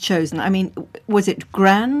that you've chosen? I mean, was it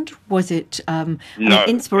grand? Was it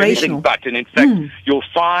inspirational? Anything but. And in fact, you'll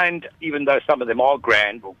find, even though some of them are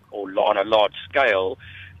grand or on a large scale,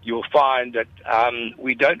 you'll find that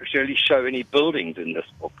we don't really show any buildings in this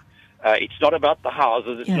book. It's not about the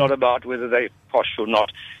houses. It's not about whether they're posh or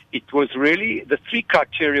not. It was really, the 3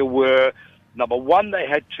 criteria were, number one, they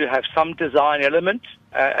had to have some design element,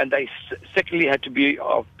 and they secondly had to be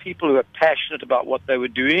of people who are passionate about what they were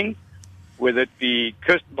doing, whether it be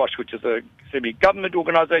Kirstenbosch, which is a semi-government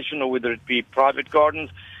organization, or whether it be private gardens.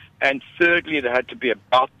 And thirdly, they had to be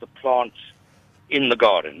about the plants in the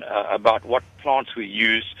garden, about what plants were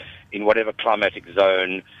used in whatever climatic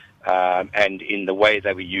zone, and in the way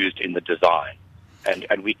they were used in the design.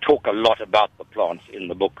 And we talk a lot about the plants in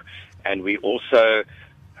the book, and we also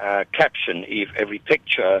caption every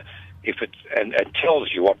picture and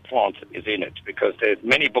tells you what plant is in it, because there's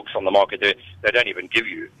many books on the market that they don't even give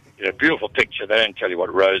you a beautiful picture. They don't tell you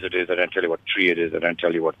what rose it is, they don't tell you what tree it is, they don't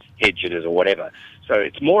tell you what hedge it is or whatever. So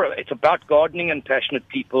it's about gardening and passionate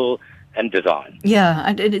people and design. Yeah,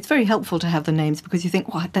 and it's very helpful to have the names because you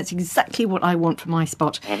think, well, that's exactly what I want for my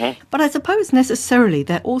spot. But I suppose necessarily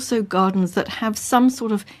they're also gardens that have some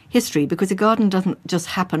sort of history because a garden doesn't just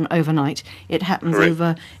happen overnight. It happens Correct.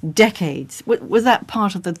 over decades. Was that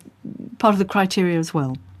part of the criteria as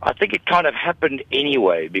well? I think it kind of happened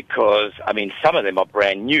anyway because, I mean, some of them are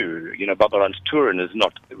brand new. You know, Babylon's Turin is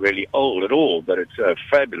not really old at all, but it's a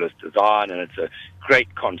fabulous design and it's a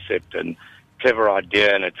great concept and clever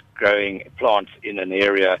idea, and it's growing plants in an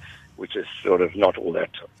area which is sort of not all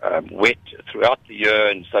that wet throughout the year,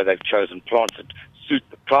 and so they've chosen plants that suit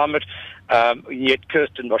the climate. Yet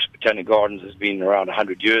Kirstenbosch Botanic Gardens has been around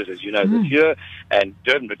 100 years, as you know, this year, and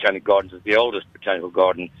Durban Botanic Gardens is the oldest botanical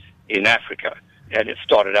garden in Africa. And it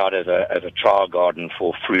started out as a trial garden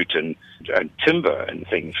for fruit and timber and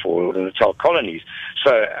things for the Natal colonies.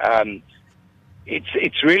 So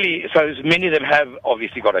it's really, so many of them have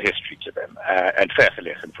obviously got a history to them, and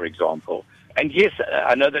Vergelegen, for example. And yes,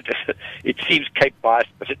 I know that it seems Cape biased,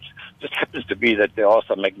 but it just happens to be that there are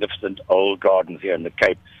some magnificent old gardens here in the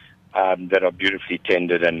Cape that are beautifully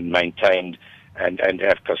tended and maintained and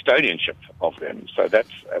have custodianship of them. So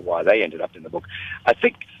that's why they ended up in the book. I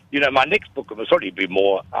think, you know, my next book will probably be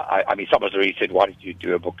more, I mean, someone's already said, why did you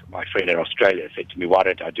do a book? My friend in Australia said to me, why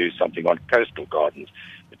don't I do something on coastal gardens?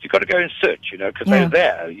 But you've got to go and search, you know, because they're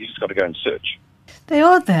there. You just got to go and search. They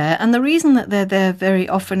are there, and the reason that they're there very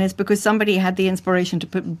often is because somebody had the inspiration to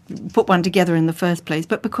put one together in the first place,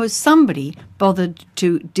 but because somebody bothered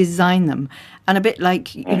to design them. And a bit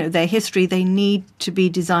like, you know, their history, they need to be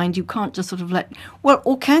designed. You can't just sort of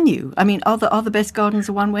or can you? I mean, are the best gardens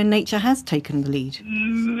the one where nature has taken the lead?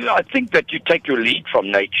 I think that you take your lead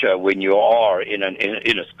from nature when you are in an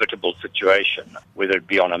inhospitable situation, whether it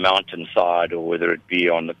be on a mountainside or whether it be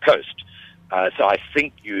on the coast. So I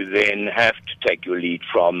think you then have to take your lead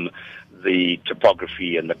from the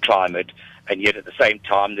topography and the climate, and yet at the same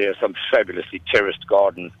time there are some fabulously terraced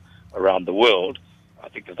gardens around the world. I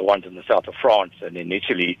think of the ones in the south of France and in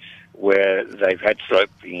Italy where they've had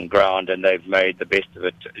sloping ground and they've made the best of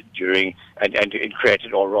it during and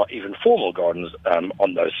created even formal gardens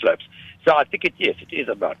on those slopes. So I think it is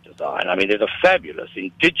about design. I mean, there's a fabulous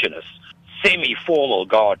indigenous semi-formal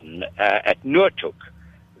garden at Noordhoek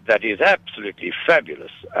that is absolutely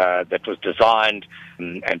fabulous, that was designed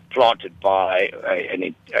and planted by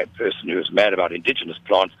a person who was mad about indigenous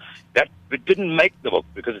plants. That didn't make the book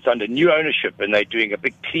because it's under new ownership and they're doing a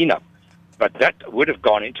big cleanup. But that would have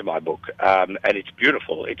gone into my book, and it's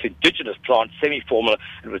beautiful. It's indigenous plants, semi-formal.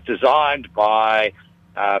 It was designed by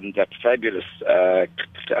that fabulous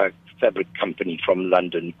fabric company from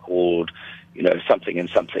London called, you know, something and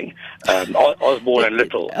something. Osborne and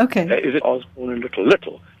Little. Okay. Is it Osborne and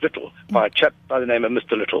Little? Little. By a chap by the name of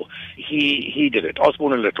Mr. Little. He did it.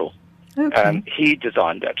 Osborne and Little. Okay. He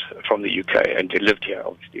designed that from the UK, and he lived here,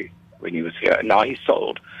 obviously, when he was here. Now he's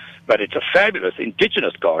sold. But it's a fabulous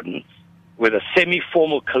indigenous garden with a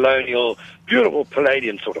semi-formal colonial, beautiful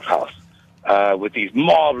Palladian sort of house, with these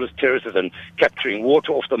marvelous terraces and capturing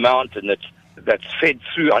water off the mountain that's fed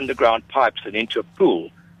through underground pipes and into a pool.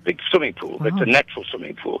 Big swimming pool. Wow. It's a natural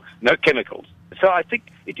swimming pool, no chemicals. So I think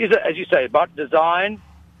it is, as you say, about design.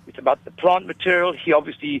 It's about the plant material. He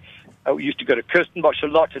obviously used to go to Kirstenbosch a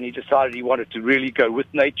lot, and he decided he wanted to really go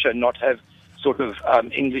with nature and not have sort of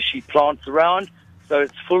Englishy plants around. So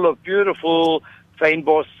it's full of beautiful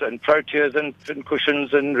fynbos and proteas and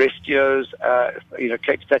pincushions and restios,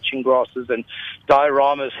 Cape thatching grasses and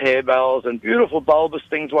dioramas, harebells and beautiful bulbous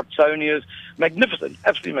things, Watsonias. Magnificent,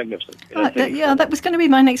 absolutely magnificent. That was going to be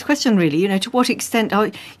my next question, really. You know, to what extent,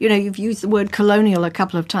 you've used the word colonial a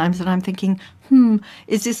couple of times, and I'm thinking,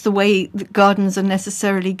 is this the way that gardens are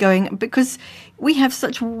necessarily going? Because we have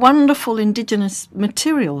such wonderful indigenous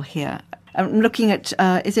material here. I'm looking at,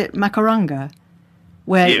 is it Makaranga?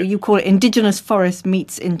 Where you call it indigenous forest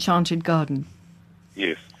meets enchanted garden.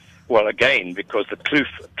 Yes. Well, again, because the Kloof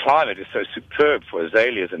climate is so superb for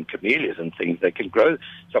azaleas and camellias and things, they can grow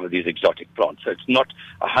some of these exotic plants. So it's not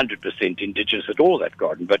 100% indigenous at all, that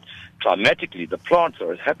garden, but climatically the plants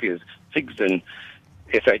are as happy as figs and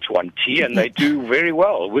SH1T, and they do very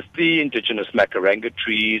well with the indigenous Makaranga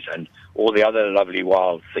trees and all the other lovely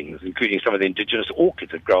wild things, including some of the indigenous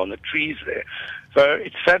orchids that grow on the trees there. So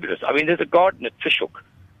it's fabulous. I mean, there's a garden at Fishhoek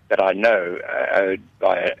that I know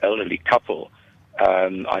by an elderly couple.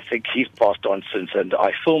 I think he's passed on since, and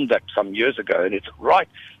I filmed that some years ago, and it's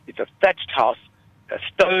a thatched house, a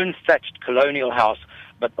stone-thatched colonial house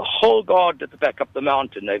but the whole garden at the back up the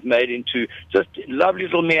mountain they've made into just lovely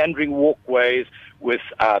little meandering walkways with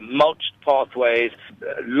mulched pathways,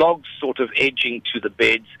 logs sort of edging to the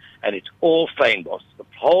beds, and it's all fynbos. The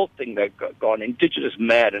whole thing, they've gone indigenous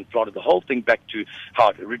mad and planted the whole thing back to how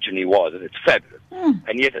it originally was, and it's fabulous.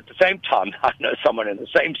 And yet at the same time, I know someone in the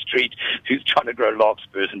same street who's trying to grow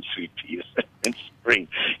larkspurs and sweet peas in spring,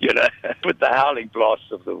 with the howling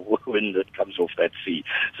blasts of the wind that comes off that sea.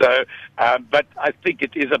 So, but I think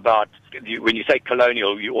it is about, when you say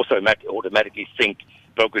colonial, you also automatically think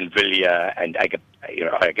bougainvillea and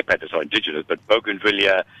agapanthus are indigenous, but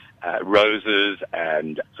bougainvillea, roses,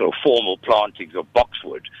 and sort of formal plantings of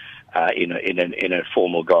boxwood in a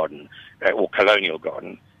formal garden or colonial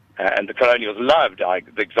garden. And the colonials loved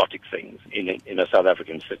the exotic things in a South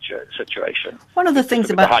African situation. One of the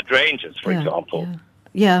things about the hydrangeas, for example.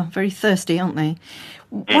 Yeah, very thirsty, aren't they?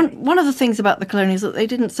 One of the things about the colonials that they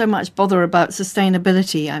didn't so much bother about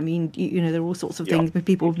sustainability. I mean, there are all sorts of things with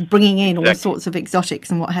people bringing in all sorts of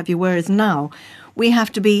exotics and what have you, whereas now we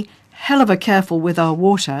have to be hell of a careful with our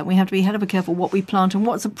water. We have to be hell of a careful what we plant and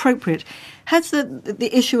what's appropriate. Has the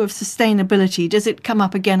issue of sustainability, does it come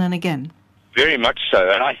up again and again? Very much so.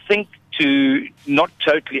 And I think to not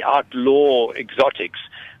totally outlaw exotics,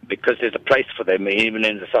 because there's a place for them even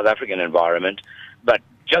in the South African environment, but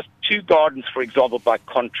just two gardens, for example, by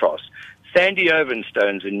contrast. Sandy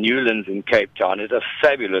Ovenstones in Newlands in Cape Town is a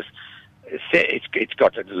fabulous, it's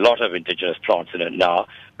got a lot of indigenous plants in it now,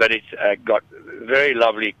 but it's got very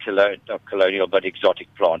lovely, not colonial, but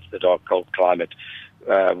exotic plants that are cold climate,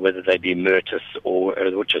 whether they be myrtus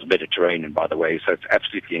which is Mediterranean, by the way, so it's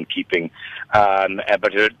absolutely in keeping.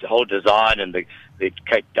 But her whole design and the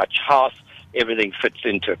Cape Dutch house, everything fits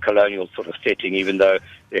into a colonial sort of setting, even though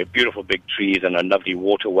there are beautiful big trees and a lovely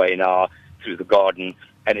waterway now through the garden.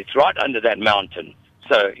 And it's right under that mountain,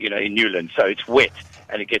 so, in Newland. So it's wet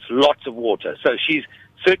and it gets lots of water. So she's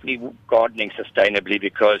certainly gardening sustainably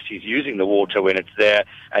because she's using the water when it's there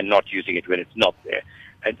and not using it when it's not there.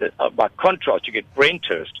 And by contrast, you get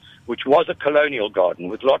Brenthurst, which was a colonial garden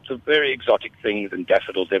with lots of very exotic things and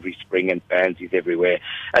daffodils every spring and pansies everywhere.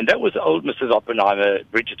 And that was old Mrs. Oppenheimer,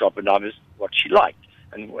 Bridget Oppenheimer's, what she liked.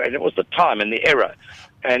 And it was the time and the era.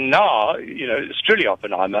 And now, Strilly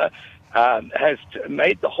Oppenheimer has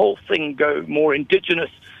made the whole thing go more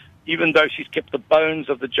indigenous, even though she's kept the bones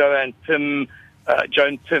of the Joan Pym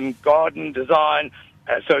garden design.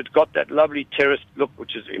 So it's got that lovely terraced look,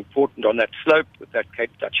 which is important on that slope with that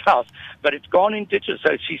Cape Dutch house, but it's gone indigenous,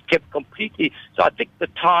 so she's kept completely. So I think the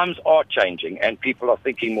times are changing and people are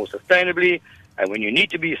thinking more sustainably, and when you need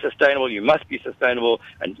to be sustainable, you must be sustainable,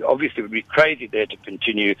 and obviously it would be crazy there to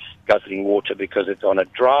continue guzzling water because it's on a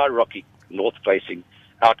dry, rocky, north-facing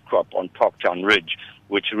outcrop on Parktown Ridge,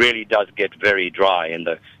 which really does get very dry in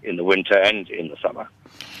the winter and in the summer.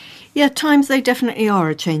 Yeah, times they definitely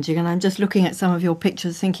are changing, and I'm just looking at some of your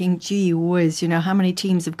pictures thinking, gee whiz, how many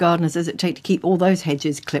teams of gardeners does it take to keep all those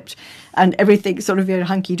hedges clipped and everything sort of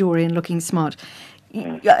hunky-dory and looking smart?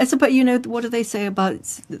 I suppose, what do they say about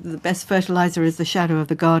the best fertilizer is the shadow of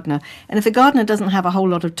the gardener? And if the gardener doesn't have a whole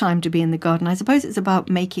lot of time to be in the garden, I suppose it's about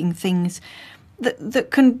making things that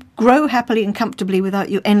can grow happily and comfortably without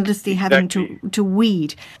you endlessly having to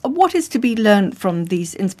weed. What is to be learned from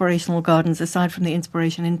these inspirational gardens, aside from the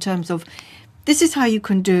inspiration, in terms of this is how you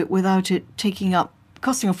can do it without it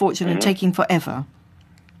costing a fortune and taking forever?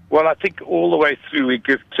 Well, I think all the way through we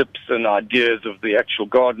give tips and ideas of the actual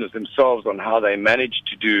gardeners themselves on how they manage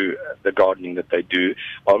to do the gardening that they do.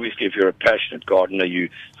 Obviously, if you're a passionate gardener, you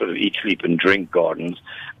sort of eat, sleep and drink gardens.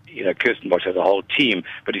 Kirstenbosch has a whole team.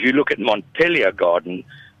 But if you look at Montpelier Garden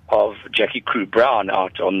of Jackie Crew Brown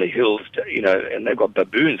out on the hills, and they've got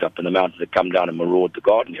baboons up in the mountains that come down and maraud the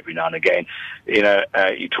garden every now and again.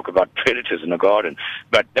 You talk about predators in a garden.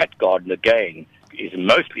 But that garden, again, is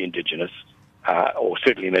mostly indigenous, or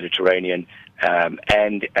certainly Mediterranean, and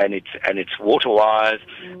it's water-wise.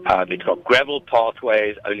 It's got gravel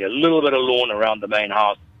pathways, only a little bit of lawn around the main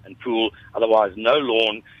house and pool, otherwise no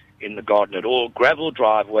lawn in the garden at all, gravel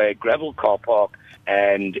driveway, gravel car park,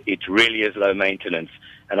 and it really is low maintenance.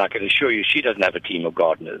 And I can assure you she doesn't have a team of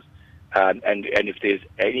gardeners. And if there's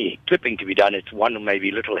any clipping to be done, it's one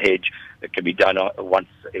maybe little hedge that can be done once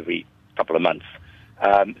every couple of months.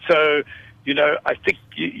 So, I think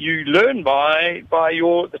you learn by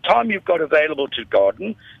the time you've got available to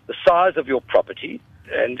garden, the size of your property,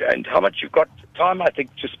 and how much you've got time, I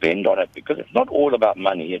think, to spend on it, because it's not all about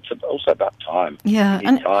money. It's also about time. Yeah.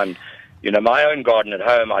 You need time. My own garden at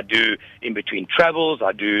home, I do in between travels.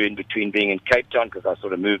 I do in between being in Cape Town, because I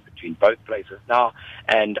sort of move between both places now.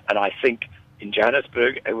 And I think in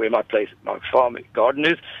Johannesburg, where my farm garden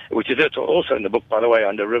is, which is also in the book, by the way,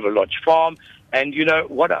 under River Lodge Farm. And, you know,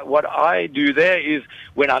 what I do there is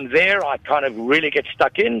when I'm there, I kind of really get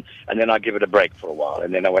stuck in, and then I give it a break for a while.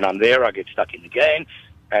 And then when I'm there, I get stuck in again.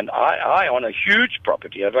 And I on a huge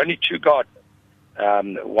property, I have only 2 gardens.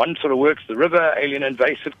 One sort of works the river, alien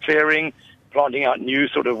invasive clearing, planting out new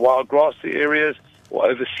sort of wild grass areas or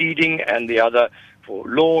overseeding, and the other for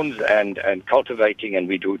lawns and cultivating, and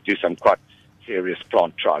we do some quite serious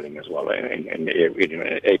plant trialing as well in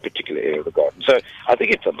a particular area of the garden. So I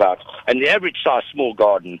think it's about, and the average size small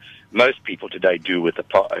garden, most people today do with a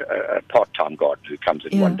part-time garden who comes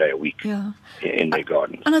in 1 day a week in their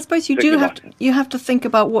garden. And I suppose you have to think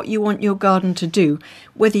about what you want your garden to do,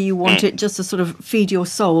 whether you want it just to sort of feed your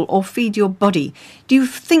soul or feed your body. Do you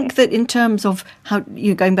think that in terms of how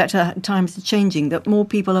you're going back to times are changing, that more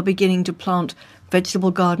people are beginning to plant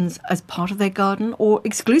vegetable gardens as part of their garden or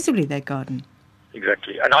exclusively their garden?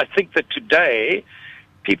 Exactly. And I think that today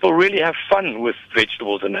people really have fun with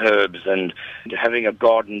vegetables and herbs and having a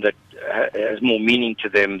garden that has more meaning to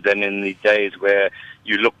them than in the days where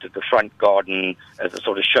you looked at the front garden as a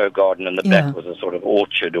sort of show garden and the back was a sort of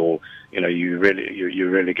orchard, or, you know, you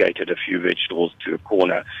relegated a few vegetables to a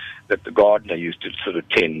corner that the gardener used to sort of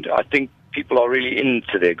tend. I think people are really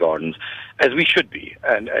into their gardens, as we should be,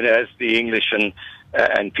 and as the English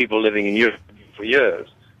and people living in Europe for years,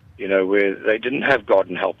 you know, where they didn't have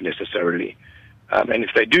garden help necessarily. And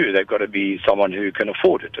if they do, they've got to be someone who can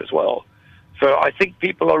afford it as well. So I think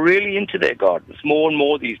people are really into their gardens more and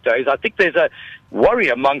more these days. I think there's a worry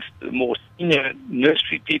amongst the more senior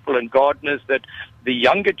nursery people and gardeners that the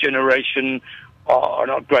younger generation are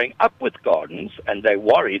not growing up with gardens, and they're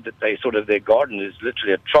worried that their garden is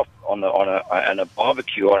literally a trough on a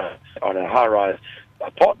barbecue on a high-rise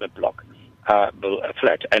apartment block. A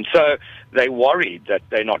flat, and so they're worried that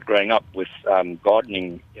they're not growing up with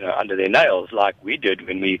gardening, you know, under their nails like we did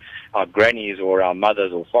when our grannies or our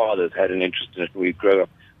mothers or fathers had an interest in it. We grew up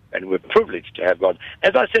and we're privileged to have gardens.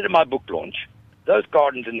 As I said in my book launch, those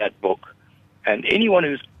gardens in that book, and anyone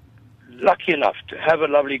who's lucky enough to have a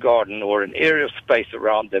lovely garden or an area of space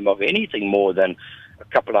around them of anything more than a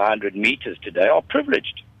couple of 100 meters today are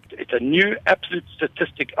privileged. It's a new absolute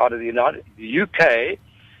statistic out of the UK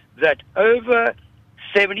that over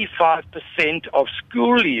 75% of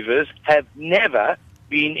school leavers have never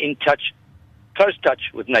been in close touch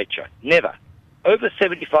with nature. Never. Over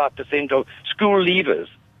 75% of school leavers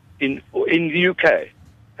in the UK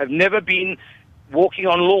have never been walking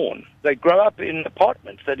on lawn. They grow up in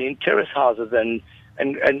apartments, they're in terrace houses, and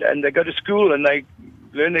they go to school and they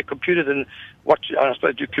learn their computers and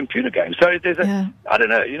do computer games. So there's I don't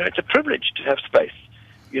know, you know, it's a privilege to have space.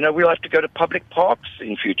 You know, we'll have to go to public parks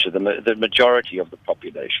in future, the majority of the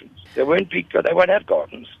population. They won't have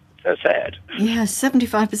gardens. So sad. Yeah,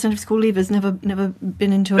 75% of school leavers never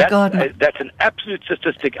been into a garden. That's an absolute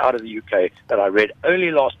statistic out of the UK that I read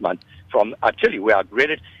only last month I tell you where I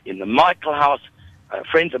read it, in the Michael House.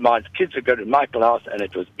 Friends of mine's kids would go to Michael House, and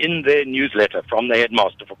it was in their newsletter from the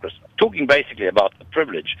headmaster for Christmas, talking basically about the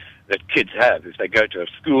privilege that kids have if they go to a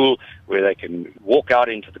school where they can walk out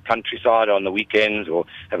into the countryside on the weekends or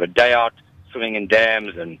have a day out swimming in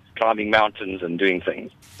dams and climbing mountains and doing things.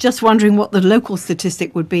 Just wondering what the local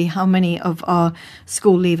statistic would be, how many of our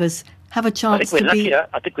school leavers have a chance to be...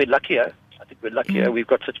 I think we're luckier. We've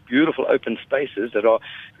got such beautiful open spaces that are,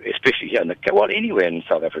 especially here in the Cape, well, anywhere in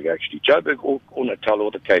South Africa actually, Joburg or Natal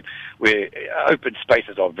or the Cape, where open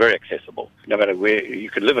spaces are very accessible. No matter where, you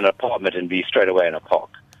could live in an apartment and be straight away in a park,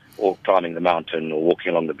 or climbing the mountain, or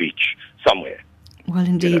walking along the beach somewhere. Well,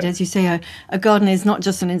 indeed, you know. As you say, a garden is not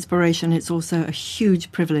just an inspiration, it's also a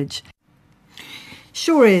huge privilege.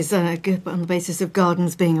 Sure is, on the basis of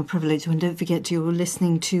gardens being a privilege. And don't forget you're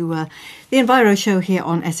listening to the Enviro Show here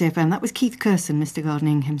on SAFM. That was Keith Curson, Mr.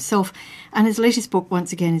 Gardening himself. And his latest book,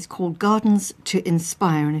 once again, is called Gardens to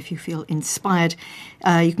Inspire. And if you feel inspired,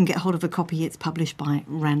 you can get hold of a copy. It's published by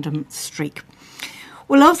Random Streak.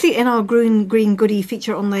 Well, lastly, in our Green Goodie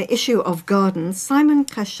feature on the issue of gardens, Simon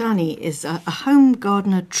Kashani is a home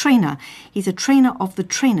gardener trainer. He's a trainer of the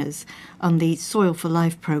trainers on the Soil for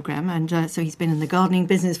Life program. And so he's been in the gardening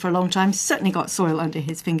business for a long time, certainly got soil under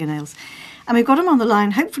his fingernails. And we've got him on the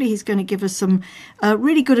line. Hopefully he's going to give us some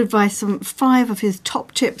really good advice, some 5 of his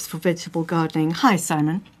top tips for vegetable gardening. Hi,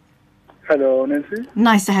 Simon. Hello, Nancy.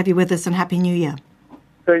 Nice to have you with us, and Happy New Year.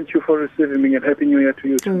 Thank you for receiving me, and Happy New Year to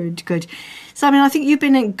you too. Good. Simon, I think you've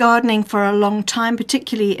been in gardening for a long time,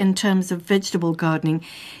 particularly in terms of vegetable gardening.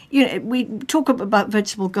 You know, we talk about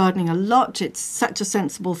vegetable gardening a lot. It's such a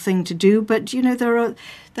sensible thing to do, but you know there are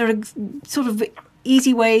sort of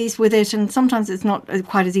easy ways with it, and sometimes it's not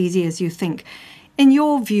quite as easy as you think. In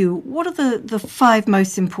your view, what are the 5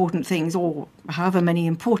 most important things, or however many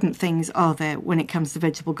important things are there when it comes to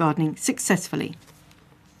vegetable gardening successfully?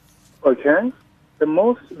 Okay. The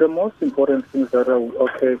most important things that I would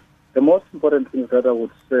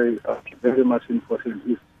say are very much important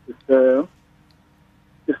is to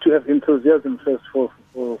have enthusiasm first for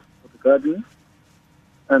the garden,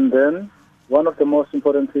 and then one of the most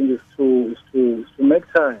important things is to make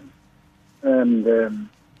time, and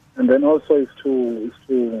then also is to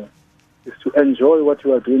enjoy what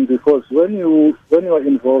you are doing, because when you are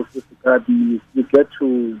involved with the garden, you get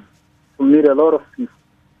to meet a lot of people,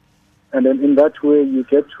 and then in that way you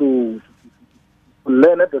get to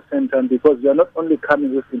learn at the same time, because you are not only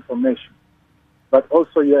coming with information, but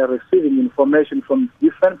also you are receiving information from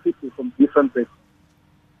different people from different places.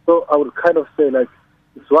 So I would kind of say, like,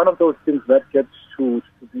 it's one of those things that gets to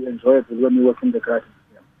be enjoyable when you work in the garden.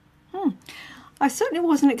 Yeah. I certainly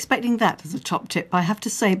wasn't expecting that as a top tip, I have to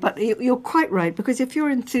say, but you're quite right, because if you're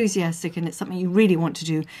enthusiastic and it's something you really want to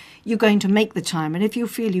do, you're going to make the time. And if you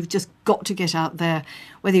feel you've just got to get out there,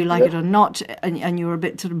 whether you like it or not, and you're a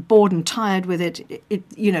bit sort of bored and tired with it,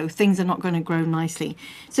 things are not going to grow nicely.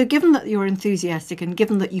 So given that you're enthusiastic and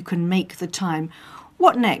given that you can make the time,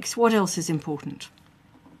 what next? What else is important?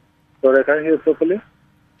 Sorry, I can't hear properly.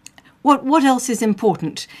 What else is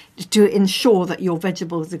important to ensure that your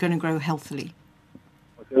vegetables are going to grow healthily?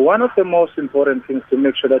 One of the most important things to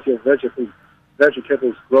make sure that your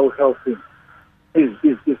vegetables grow healthy is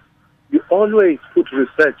you always put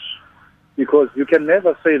research, because you can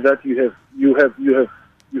never say that you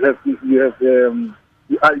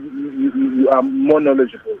are more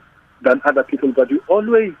knowledgeable than other people, but you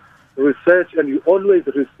always research and you always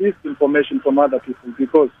receive information from other people,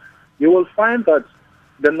 because you will find that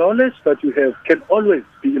the knowledge that you have can always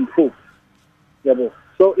be improved. Yeah,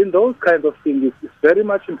 so in those kinds of things, it's very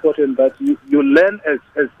much important that you learn as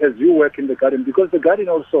you work in the garden, because the garden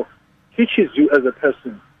also teaches you as a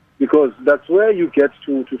person, because that's where you get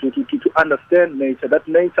to understand nature, that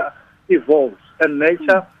nature evolves, and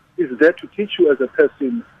nature is there to teach you as a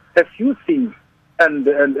person a few things, and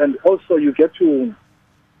also you get to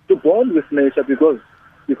bond with nature, because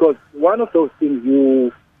one of those things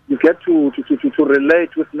you get to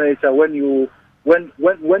relate with nature. When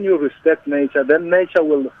you respect nature, then nature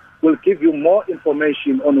will give you more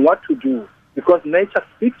information on what to do, because nature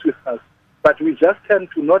speaks with us, but we just tend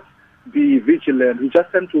to not be vigilant. We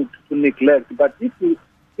just tend to neglect. But if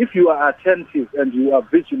you are attentive and you are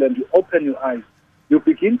vigilant, you open your eyes, you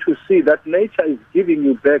begin to see that nature is giving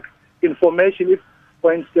you back information. If,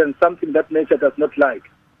 for instance, something that nature does not like,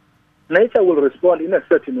 nature will respond in a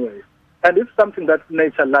certain way. And if something that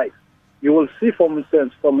nature likes, you will see, for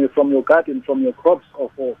instance, from your garden, from your crops,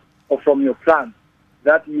 or from your plants,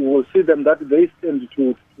 that you will see them that they tend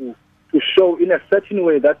to show in a certain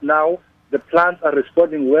way that now the plants are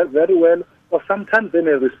responding very well, or sometimes they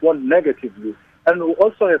may respond negatively. And we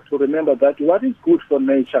also have to remember that what is good for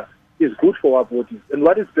nature is good for our bodies, and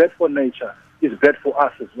what is bad for nature is bad for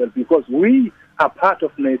us as well, because we are part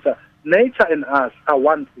of nature. Nature and us are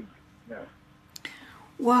one thing. Yeah.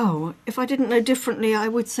 Wow, if I didn't know differently, I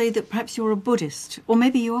would say that perhaps you're a Buddhist, or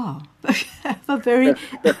maybe you are. a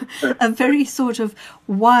very sort of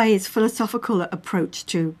wise philosophical approach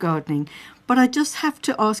to gardening. But I just have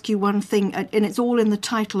to ask you one thing, and it's all in the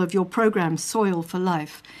title of your program, Soil for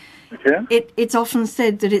Life. Okay. It's often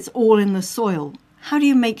said that it's all in the soil. How do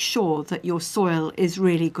you make sure that your soil is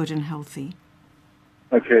really good and healthy?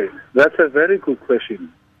 Okay, that's a very good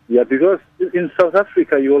question. Yeah, because in South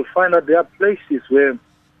Africa, you will find that there are places where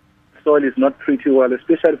soil is not pretty well,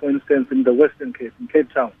 especially, for instance, in the Western Cape, in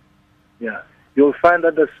Cape Town. Yeah, you'll find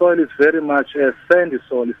that the soil is very much a sandy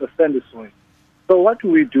soil. It's a sandy soil. So what do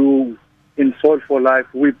we do in Soil for Life?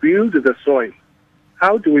 We build the soil.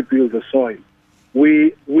 How do we build the soil?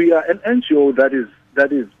 We are an NGO that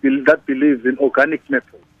believes in organic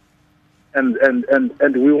methods, and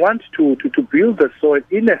we want to build the soil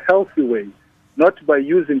in a healthy way, not by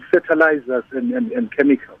using fertilizers and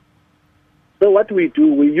chemicals. So what we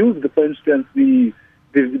do, we use, for instance, the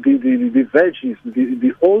veggies,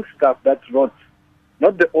 the old stuff that rots,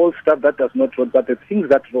 not the old stuff that does not rot, but the things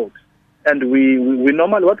that rot. And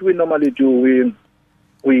what we normally do,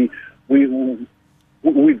 we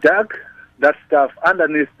dug that stuff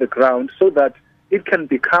underneath the ground so that it can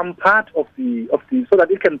become part of so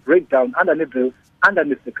that it can break down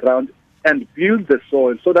underneath the ground and build the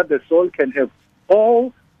soil, so that the soil can have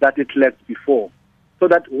all that it lacked before. So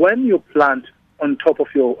that when you plant on top of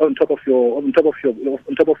your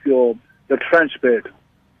trench bed,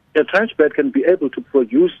 your trench bed can be able to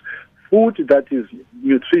produce food that is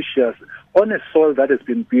nutritious on a soil that has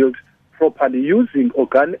been built properly using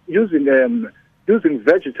using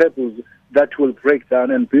vegetables that will break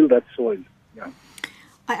down and build that soil. Yeah.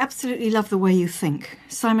 I absolutely love the way you think.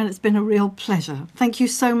 Simon, it's been a real pleasure. Thank you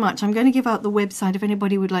so much. I'm going to give out the website if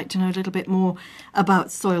anybody would like to know a little bit more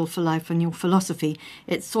about Soil for Life and your philosophy.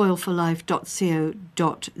 It's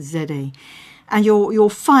soilforlife.co.za. And your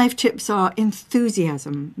 5 tips are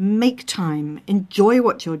enthusiasm, make time, enjoy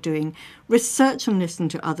what you're doing, research and listen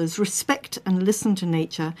to others, respect and listen to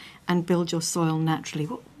nature, and build your soil naturally.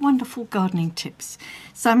 What wonderful gardening tips.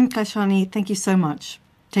 Simon Kashani, thank you so much.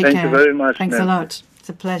 Take care. Thank you very much. Thanks Nancy. a lot. It's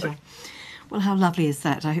a pleasure. Well, how lovely is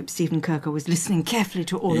that? I hope Stephen Kirker was listening carefully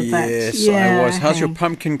to all of that. Yes, I was. How's your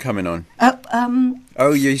pumpkin coming on?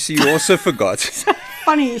 Oh, yes, you also forgot.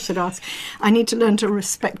 Funny you should ask. I need to learn to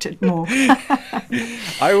respect it more.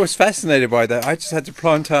 I was fascinated by that. I just had to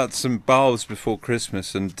plant out some bulbs before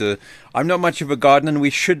Christmas, and I'm not much of a gardener, and we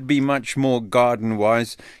should be much more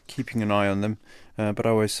garden-wise, keeping an eye on them. But I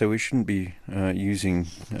always say we shouldn't be using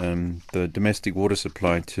the domestic water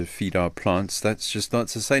supply to feed our plants. That's just not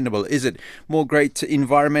sustainable, is it? More great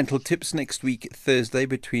environmental tips next week, Thursday,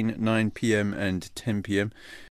 between 9 p.m. and 10 p.m.